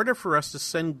 It's harder for us to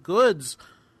send goods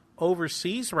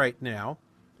overseas right now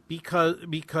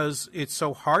because it's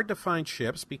so hard to find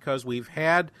ships, because we've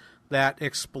had that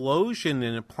explosion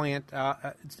in a plant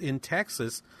in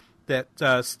Texas that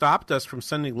stopped us from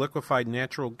sending liquefied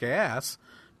natural gas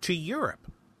to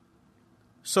Europe.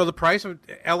 So the price of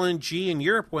LNG in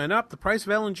Europe went up. The price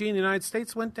of LNG in the United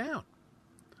States went down.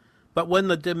 But when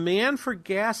the demand for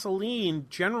gasoline,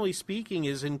 generally speaking,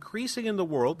 is increasing in the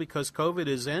world because COVID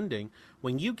is ending,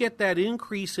 when you get that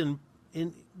increase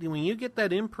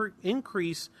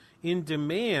increase in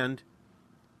demand,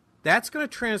 that's going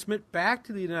to transmit back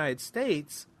to the United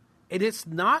States, and it's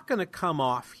not going to come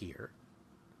off here,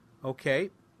 okay?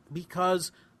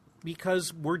 Because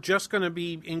we're just going to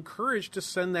be encouraged to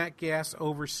send that gas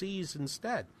overseas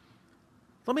instead.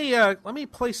 Let me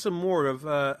play some more of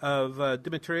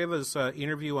Dmitrieva's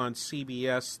interview on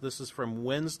CBS. This is from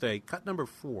Wednesday, cut number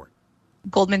 4.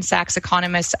 Goldman Sachs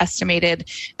economists estimated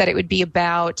that it would be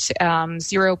about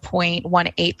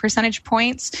 0.18 percentage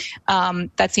points.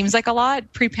 That seems like a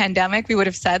lot. Pre-pandemic, we would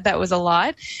have said that was a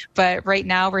lot. But right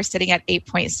now, we're sitting at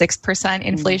 8.6%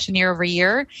 inflation year over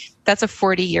year. That's a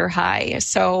 40-year high.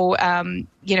 So,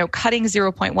 cutting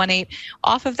 0.18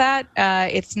 off of that,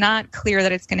 it's not clear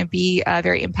that it's going to be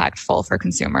very impactful for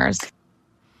consumers.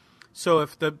 So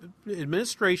if the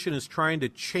administration is trying to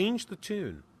change the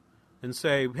tune and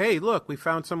say, hey, look, we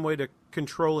found some way to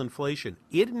control inflation,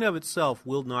 it in and of itself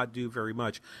will not do very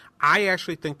much. I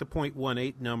actually think the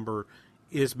 0.18 number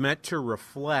is meant to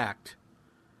reflect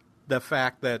the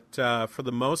fact that, for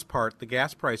the most part, the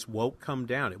gas price won't come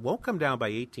down. It won't come down by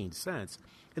 18 cents.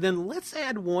 And then let's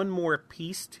add one more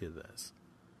piece to this.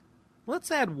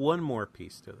 Let's add one more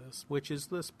piece to this, which is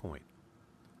this point.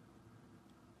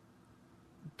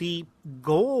 The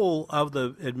goal of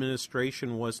the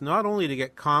administration was not only to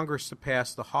get Congress to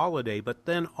pass the holiday, but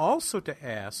then also to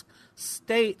ask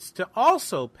states to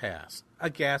also pass a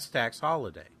gas tax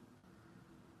holiday.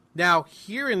 Now,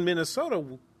 here in Minnesota,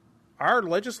 our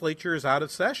legislature is out of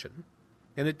session,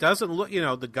 and it doesn't look,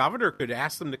 the governor could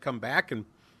ask them to come back and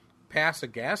pass a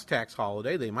gas tax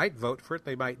holiday. They might vote for it,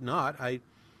 they might not.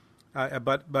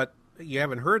 But you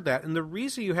haven't heard that, and the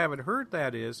reason you haven't heard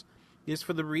that is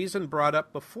for the reason brought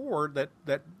up before that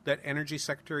Energy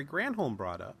Secretary Granholm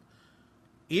brought up.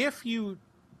 If you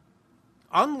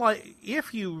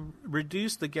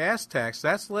reduce the gas tax,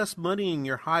 that's less money in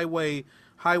your highway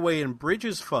and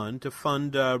bridges fund to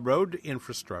fund road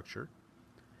infrastructure.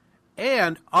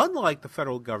 And unlike the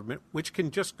federal government, which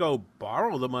can just go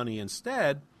borrow the money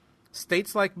instead,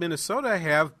 states like Minnesota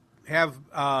have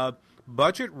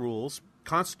budget rules,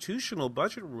 constitutional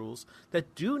budget rules,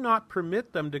 that do not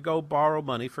permit them to go borrow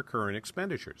money for current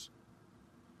expenditures.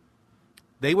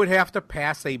 They would have to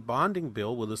pass a bonding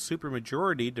bill with a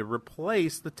supermajority to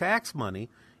replace the tax money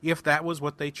if that was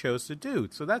what they chose to do.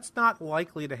 So that's not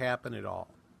likely to happen at all.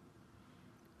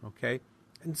 Okay?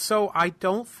 And so I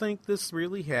don't think this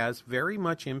really has very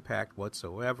much impact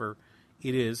whatsoever.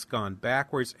 It has gone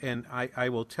backwards, and I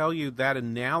will tell you that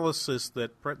analysis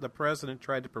that the president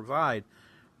tried to provide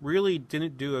really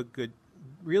didn't do a good,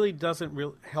 really doesn't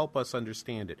help us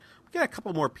understand it. We got a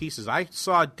couple more pieces. I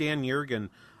saw Dan Yergin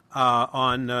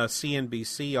on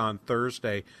CNBC on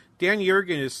Thursday. Dan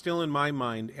Yergin is still in my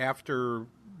mind, after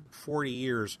 40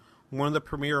 years, one of the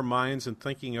premier minds in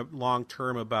thinking of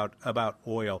long-term about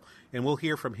oil. And we'll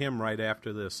hear from him right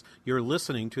after this. You're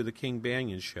listening to The King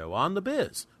Banaian Show on The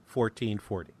Biz,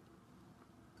 1440.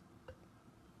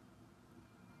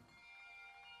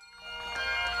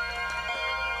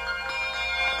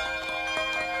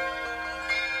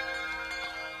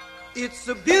 It's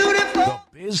a beautiful...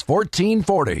 The Biz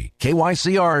 1440,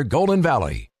 KYCR, Golden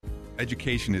Valley.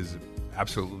 Education is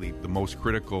absolutely the most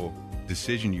critical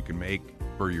decision you can make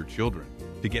for your children.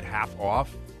 To get half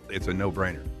off, it's a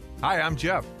no-brainer. Hi, I'm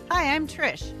Jeff. Hi, I'm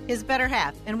Trish, his better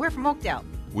half, and we're from Oakdale.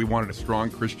 We wanted a strong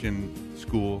Christian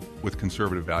school with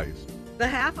conservative values. The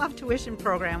half-off tuition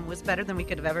program was better than we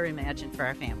could have ever imagined for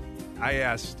our family. I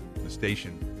asked the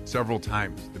station several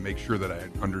times to make sure that I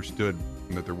understood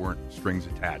that there weren't strings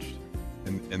attached,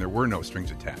 and there were no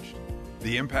strings attached.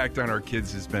 The impact on our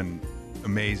kids has been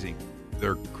amazing.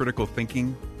 Their critical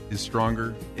thinking is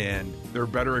stronger, and they're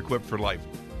better equipped for life.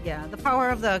 Yeah, the power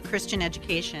of the Christian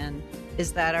education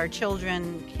is that our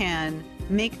children can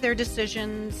make their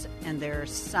decisions, and their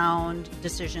sound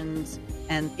decisions,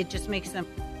 and it just makes them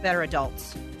better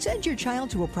adults. Send your child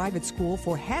to a private school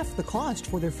for half the cost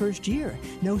for their first year.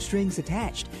 No strings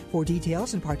attached. For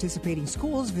details and participating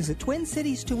schools, visit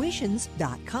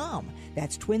TwinCitiesTuitions.com.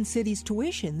 That's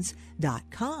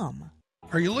TwinCitiesTuitions.com.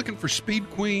 Are you looking for Speed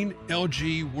Queen,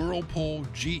 LG, Whirlpool,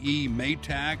 GE,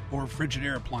 Maytag, or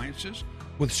Frigidaire appliances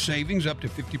with savings up to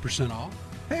 50% off?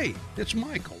 Hey, it's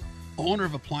Michael, owner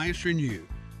of Appliance Renew.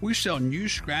 We sell new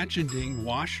scratch and ding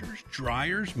washers,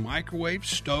 dryers, microwaves,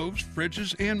 stoves,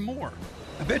 fridges, and more.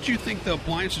 I bet you think the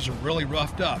appliances are really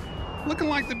roughed up, looking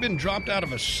like they've been dropped out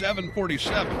of a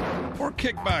 747 or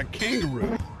kicked by a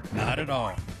kangaroo. Not at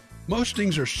all. Most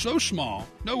things are so small,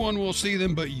 no one will see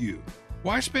them but you.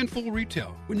 Why spend full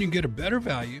retail when you can get a better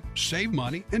value, save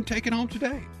money, and take it home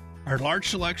today? Our large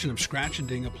selection of scratch and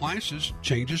ding appliances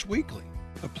changes weekly.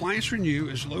 Appliance Renew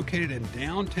is located in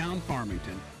downtown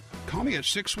Farmington. Call me at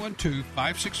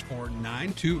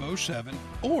 612-564-9207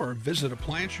 or visit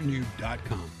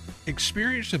ApplianceRenew.com.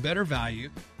 Experience a better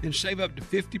value and save up to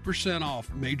 50%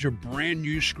 off major brand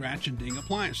new scratch and ding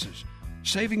appliances.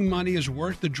 Saving money is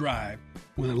worth the drive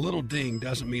when a little ding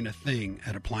doesn't mean a thing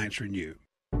at Appliance Renew.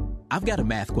 I've got a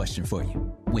math question for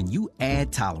you. When you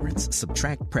add tolerance,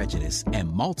 subtract prejudice,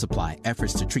 and multiply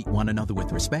efforts to treat one another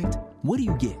with respect, what do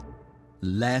you get?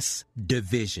 Less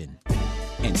division.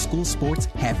 And school sports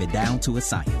have it down to a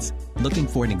science. Looking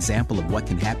for an example of what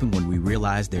can happen when we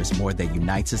realize there's more that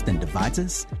unites us than divides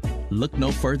us? Look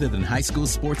no further than high school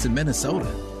sports in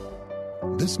Minnesota.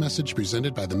 This message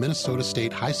presented by the Minnesota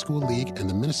State High School League and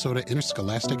the Minnesota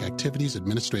Interscholastic Activities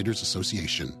Administrators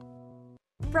Association.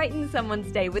 Brighten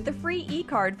someone's day with a free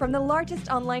e-card from the largest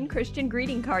online Christian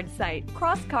greeting card site,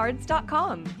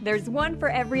 crosscards.com. There's one for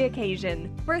every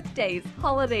occasion. Birthdays,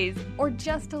 holidays, or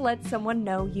just to let someone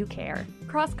know you care.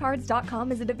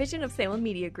 Crosscards.com is a division of Salem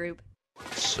Media Group.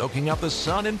 Soaking up the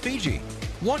sun in Fiji,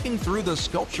 walking through the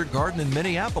Sculpture Garden in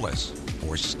Minneapolis,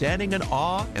 or standing in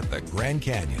awe at the Grand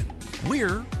Canyon.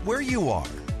 We're where you are.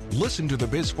 Listen to the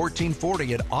Biz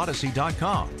 1440 at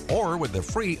Odyssey.com or with the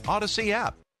free Odyssey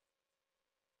app.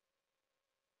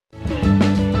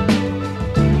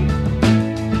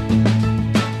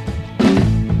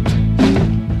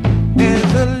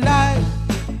 There's a light,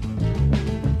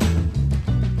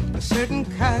 a certain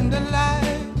kind of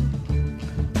light.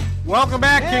 Welcome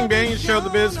back, King Bang Show, the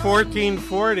Biz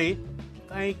 1440.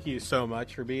 Thank you so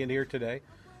much for being here today.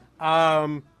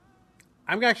 I'm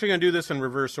actually going to do this in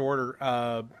reverse order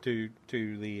to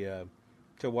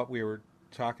what we were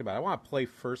talking about. I want to play,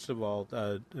 first of all,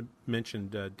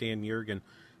 mentioned Dan Yergin.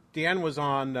 Dan was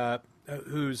on,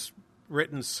 who's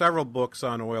written several books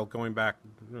on oil going back,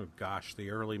 the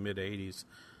early mid-'80s.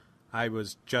 I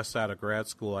was just out of grad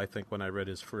school, I think, when I read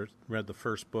the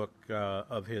first book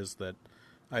of his that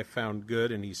I found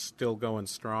good, and he's still going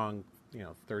strong,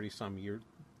 30-some years,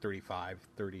 35,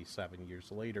 37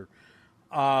 years later.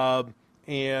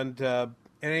 And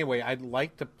anyway, I'd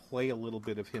like to play a little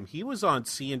bit of him. He was on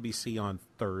CNBC on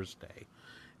Thursday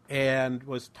and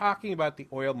was talking about the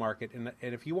oil market. And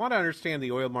if you want to understand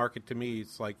the oil market, to me,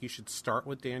 it's like you should start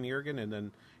with Dan Yergin and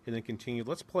then continue.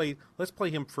 Let's play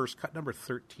him first. Cut number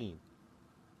 13.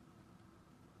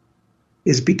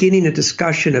 Is beginning a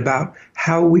discussion about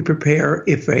how we prepare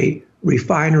if a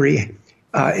refinery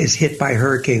is hit by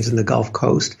hurricanes in the Gulf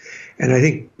Coast. And I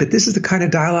think that this is the kind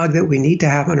of dialogue that we need to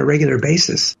have on a regular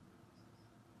basis.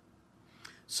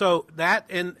 So that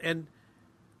and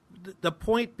the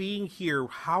point being here,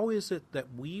 how is it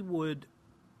that we would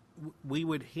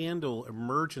handle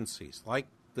emergencies like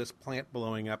this plant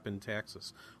blowing up in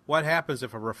Texas? What happens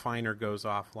if a refiner goes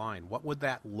offline? What would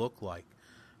that look like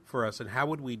for us, and how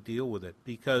would we deal with it?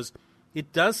 Because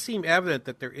it does seem evident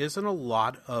that there isn't a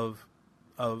lot of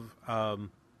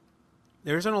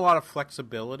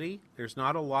flexibility. There's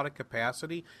not a lot of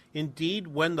capacity. Indeed,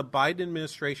 when the Biden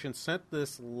administration sent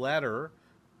this letter,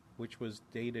 which was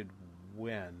dated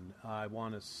when? I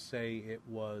want to say it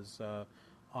was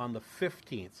on the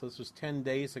 15th. So this was 10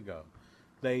 days ago.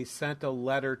 They sent a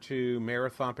letter to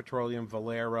Marathon Petroleum,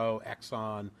 Valero,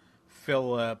 Exxon,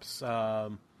 Phillips,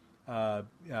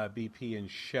 BP, and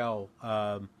Shell.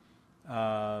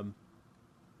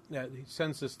 He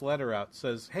sends this letter out.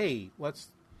 Says, "Hey,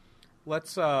 let's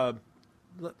talk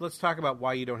about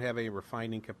why you don't have any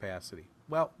refining capacity."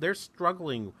 Well, they're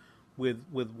struggling with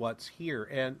what's here,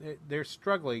 and they're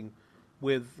struggling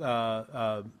with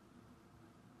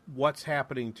what's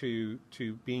happening to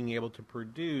being able to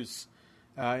produce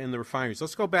in the refineries.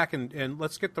 Let's go back and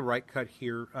let's get the right cut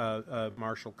here,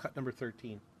 Marshall. Cut number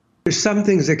 13. There's some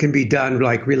things that can be done,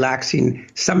 like relaxing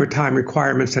summertime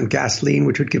requirements on gasoline,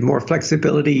 which would give more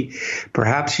flexibility,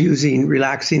 perhaps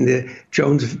relaxing the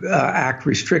Jones Act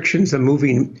restrictions of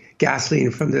moving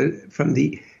gasoline from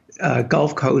the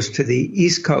Gulf Coast to the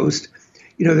East Coast.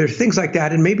 There's things like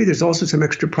that. And maybe there's also some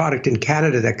extra product in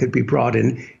Canada that could be brought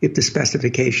in if the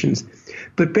specifications.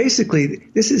 But basically,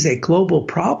 this is a global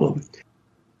problem.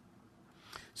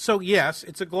 So, yes,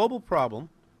 it's a global problem.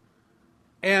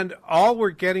 And all we're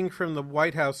getting from the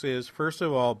White House is, first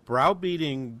of all,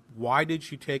 browbeating, why did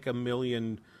you take a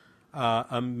million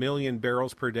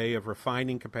barrels per day of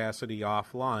refining capacity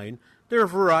offline? There are a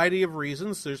variety of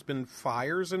reasons. There's been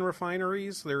fires in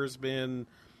refineries. There's been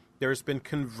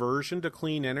conversion to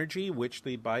clean energy, which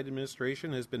the Biden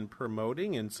administration has been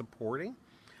promoting and supporting.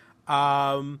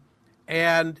 And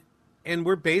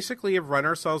we're basically have run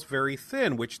ourselves very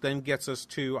thin, which then gets us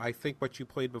to, I think, what you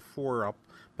played before,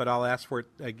 but I'll ask for it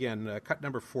again. Cut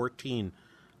number 14,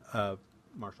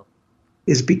 Marshall.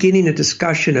 Is beginning a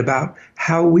discussion about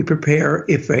how we prepare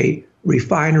if a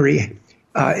refinery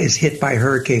is hit by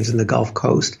hurricanes in the Gulf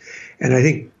Coast. And I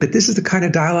think that this is the kind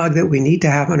of dialogue that we need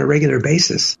to have on a regular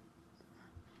basis.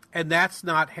 And that's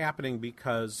not happening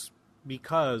because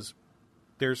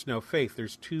there's no faith.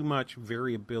 There's too much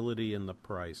variability in the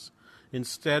price.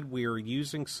 Instead, we are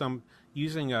using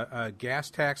a gas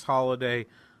tax holiday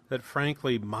that,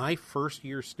 frankly, my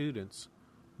first-year students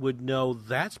would know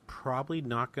that's probably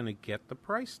not going to get the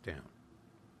price down.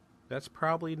 That's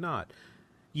probably not.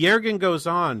 Yergin goes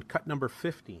on, cut number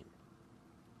 15.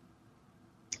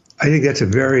 I think that's a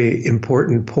very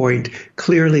important point.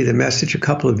 Clearly, the message a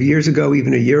couple of years ago,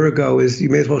 even a year ago, is you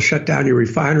may as well shut down your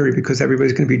refinery because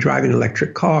everybody's going to be driving an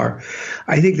electric car.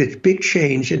 I think the big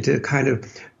change, and to kind of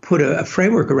put a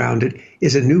framework around it,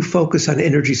 is a new focus on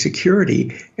energy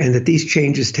security, and that these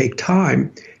changes take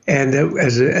time. And that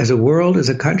as a world, as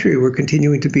a country, we're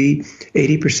continuing to be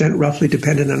 80% roughly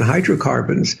dependent on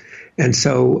hydrocarbons. And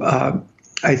so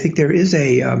I think there is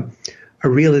a a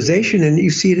realization, and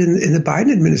you see it in the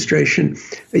Biden administration.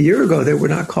 A year ago, they were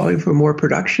not calling for more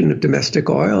production of domestic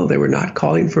oil. They were not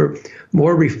calling for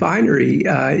more refinery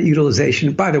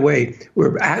utilization. By the way,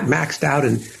 we're maxed out,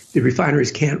 and the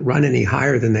refineries can't run any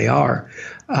higher than they are.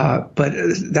 But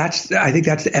I think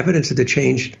that's the evidence of the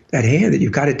change at hand, that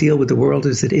you've got to deal with the world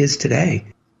as it is today.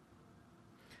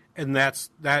 And that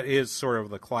is sort of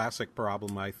the classic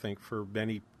problem, I think, for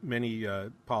many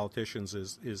politicians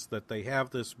is that they have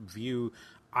this view: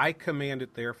 I command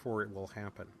it, therefore it will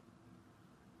happen.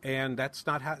 And that's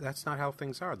not how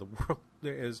things are. The world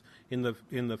is in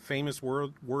the famous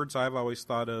words I've always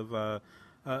thought of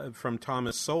from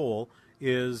Thomas Sowell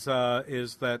is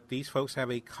that these folks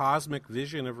have a cosmic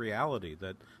vision of reality,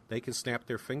 that they can snap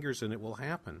their fingers and it will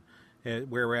happen.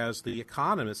 Whereas the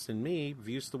economist in me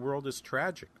views the world as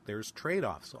tragic. There's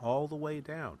trade-offs all the way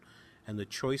down. And the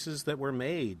choices that were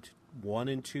made 1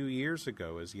 and 2 years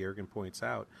ago, as Juergen points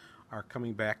out, are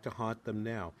coming back to haunt them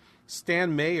now.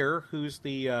 Stan Mayer, who is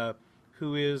the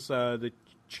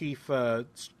chief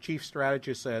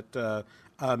strategist at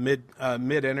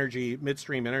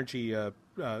midstream energy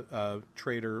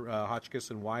trader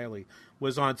Hotchkiss and Wiley,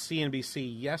 was on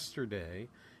CNBC yesterday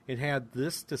and had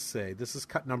this to say. This is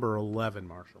cut number 11,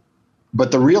 Marshall.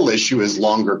 But the real issue is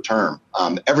longer term.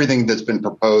 Everything that's been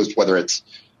proposed, whether it's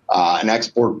an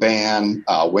export ban,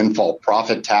 windfall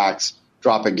profit tax,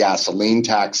 drop in gasoline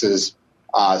taxes,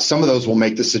 some of those will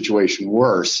make the situation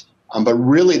worse. But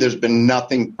really, there's been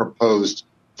nothing proposed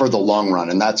for the long run,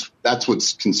 and that's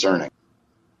what's concerning.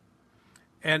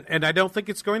 And I don't think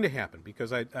it's going to happen,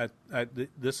 because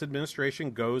this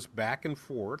administration goes back and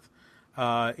forth.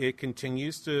 It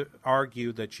continues to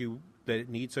argue that it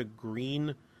needs a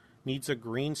green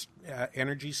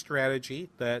energy strategy,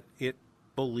 that it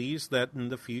believes that in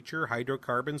the future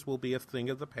hydrocarbons will be a thing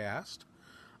of the past,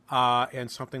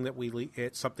 and something we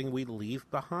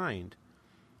leave behind.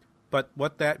 But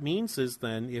what that means is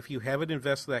then, if you haven't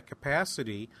invested that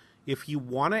capacity, if you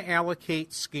want to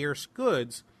allocate scarce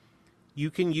goods, you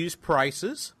can use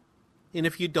prices. And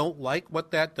if you don't like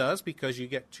what that does, because you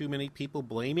get too many people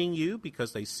blaming you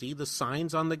because they see the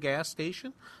signs on the gas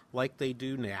station like they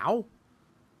do now,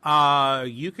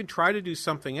 you can try to do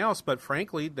something else. But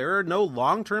frankly, there are no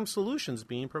long-term solutions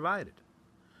being provided.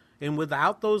 And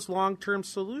without those long-term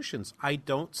solutions, I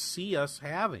don't see us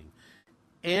having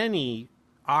any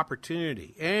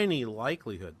opportunity, any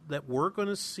likelihood that we're going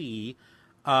to see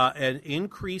a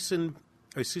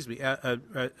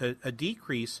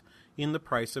decrease in the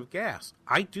price of gas.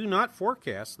 I do not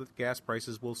forecast that gas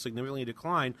prices will significantly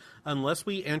decline unless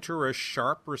we enter a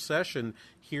sharp recession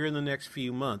here in the next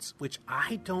few months, which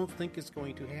I don't think is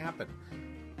going to happen,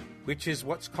 which is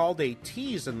what's called a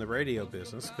tease in the radio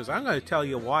business, because I'm going to tell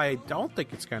you why I don't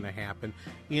think it's going to happen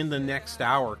in the next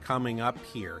hour coming up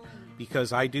here.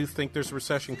 Because I do think there's a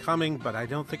recession coming, but I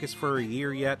don't think it's for a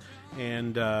year yet,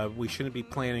 and we shouldn't be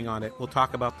planning on it. We'll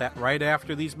talk about that right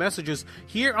after these messages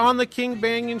here on the King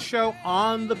Bangin' Show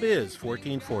on the Biz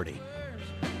 1440.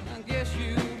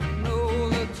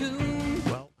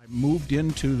 Well, I moved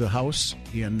into the house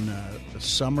in the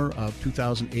summer of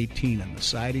 2018, and the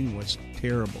siding was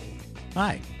terrible.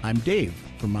 Hi, I'm Dave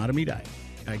from Matamidi.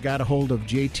 I got a hold of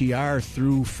JTR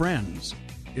through friends.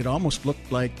 It almost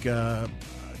looked like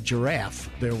giraffe.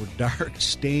 There were dark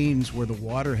stains where the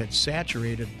water had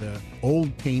saturated the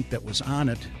old paint that was on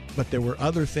it, but there were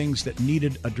other things that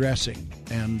needed addressing,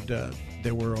 and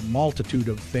there were a multitude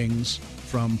of things,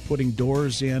 from putting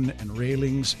doors in and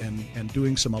railings and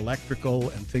doing some electrical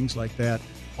and things like that,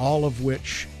 all of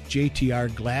which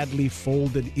JTR gladly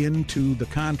folded into the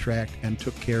contract and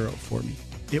took care of for me.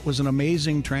 It was an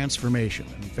amazing transformation.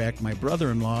 In fact, my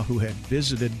brother-in-law, who had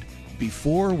visited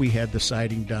before we had the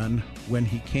siding done, when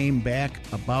he came back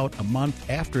about a month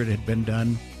after it had been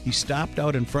done, he stopped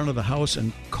out in front of the house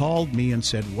and called me and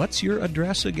said, "What's your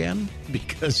address again?"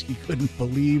 Because he couldn't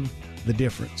believe the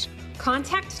difference.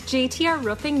 Contact JTR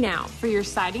Roofing now for your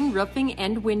siding, roofing,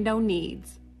 and window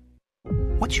needs.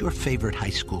 What's your favorite high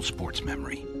school sports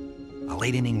memory? A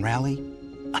late-inning rally?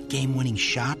 A game-winning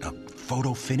shot? A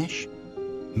photo finish?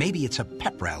 Maybe it's a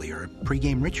pep rally or a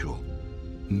pregame ritual.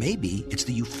 Maybe it's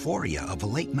the euphoria of a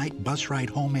late-night bus ride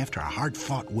home after a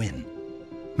hard-fought win.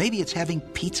 Maybe it's having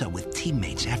pizza with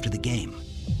teammates after the game.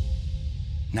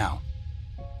 Now,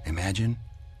 imagine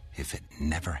if it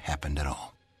never happened at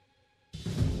all.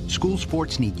 School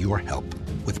sports need your help.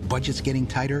 With budgets getting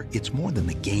tighter, it's more than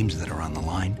the games that are on the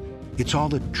line. It's all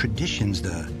the traditions,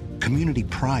 the community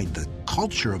pride, the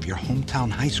culture of your hometown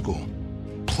high school.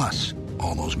 Plus,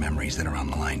 all those memories that are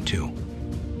on the line, too.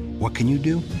 What can you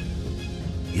do?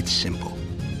 It's simple.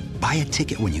 Buy a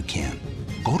ticket when you can.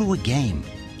 Go to a game.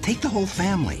 Take the whole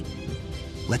family.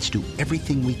 Let's do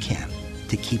everything we can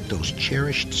to keep those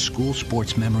cherished school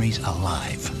sports memories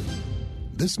alive.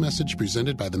 This message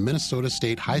presented by the Minnesota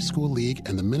State High School League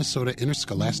and the Minnesota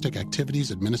Interscholastic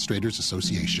Activities Administrators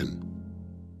Association.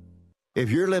 If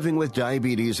you're living with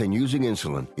diabetes and using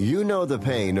insulin, you know the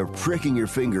pain of pricking your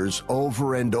fingers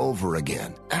over and over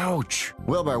again. Ouch!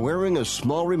 Well, by wearing a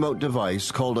small remote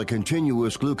device called a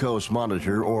continuous glucose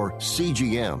monitor, or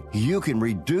CGM, you can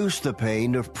reduce the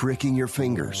pain of pricking your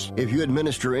fingers. If you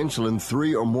administer insulin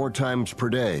 3 or more times per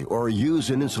day or use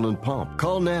an insulin pump,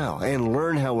 call now and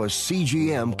learn how a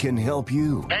CGM can help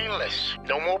you. Painless.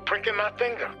 No more pricking my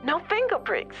finger. No finger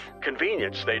pricks.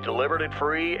 Convenience. They delivered it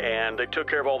free and they took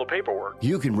care of all the paperwork.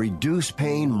 You can reduce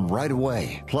pain right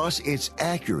away. Plus, it's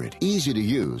accurate, easy to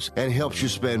use, and helps you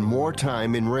spend more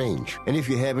time in range. And if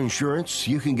you have insurance,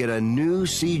 you can get a new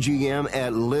CGM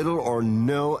at little or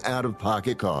no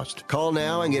out-of-pocket cost. Call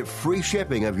now and get free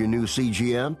shipping of your new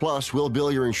CGM. Plus, we'll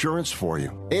bill your insurance for you.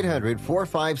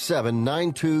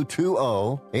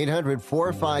 800-457-9220.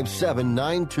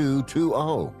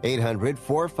 800-457-9220.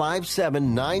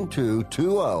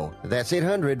 800-457-9220. That's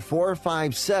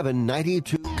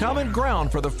 800-457-9220. Common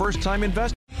ground for the first-time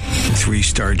investor.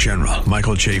 3-star General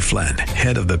Michael J. Flynn,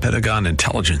 head of the Pentagon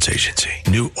Intelligence Agency,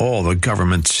 knew all the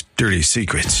government's dirty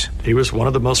secrets. He was one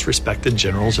of the most respected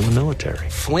generals in the military.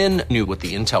 Flynn knew what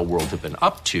the intel world had been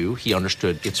up to. He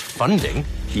understood its funding.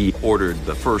 He ordered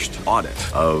the first audit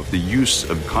of the use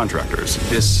of contractors.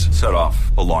 This set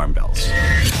off alarm bells.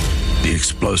 The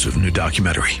explosive new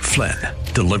documentary, Flynn,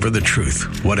 Deliver the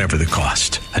Truth, Whatever the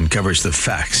Cost, uncovers the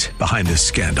facts behind this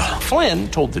scandal. Flynn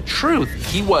told the truth.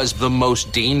 He was the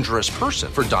most dangerous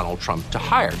person for Donald Trump to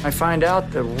hire. I find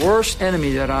out the worst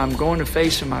enemy that I'm going to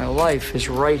face in my life is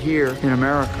right here in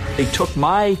America. They took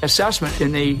my assessment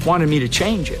and they wanted me to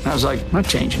change it. And I was like, I'm not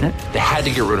changing it. They had to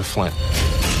get rid of Flynn.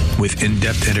 With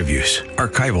in-depth interviews,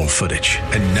 archival footage,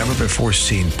 and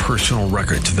never-before-seen personal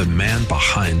records of the man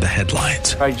behind the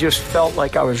headlines. I just felt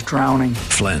like I was drowning.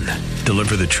 Flynn,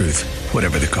 Deliver the Truth,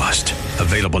 Whatever the Cost.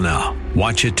 Available now.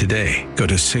 Watch it today. Go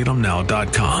to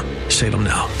salemnow.com.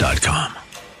 salemnow.com.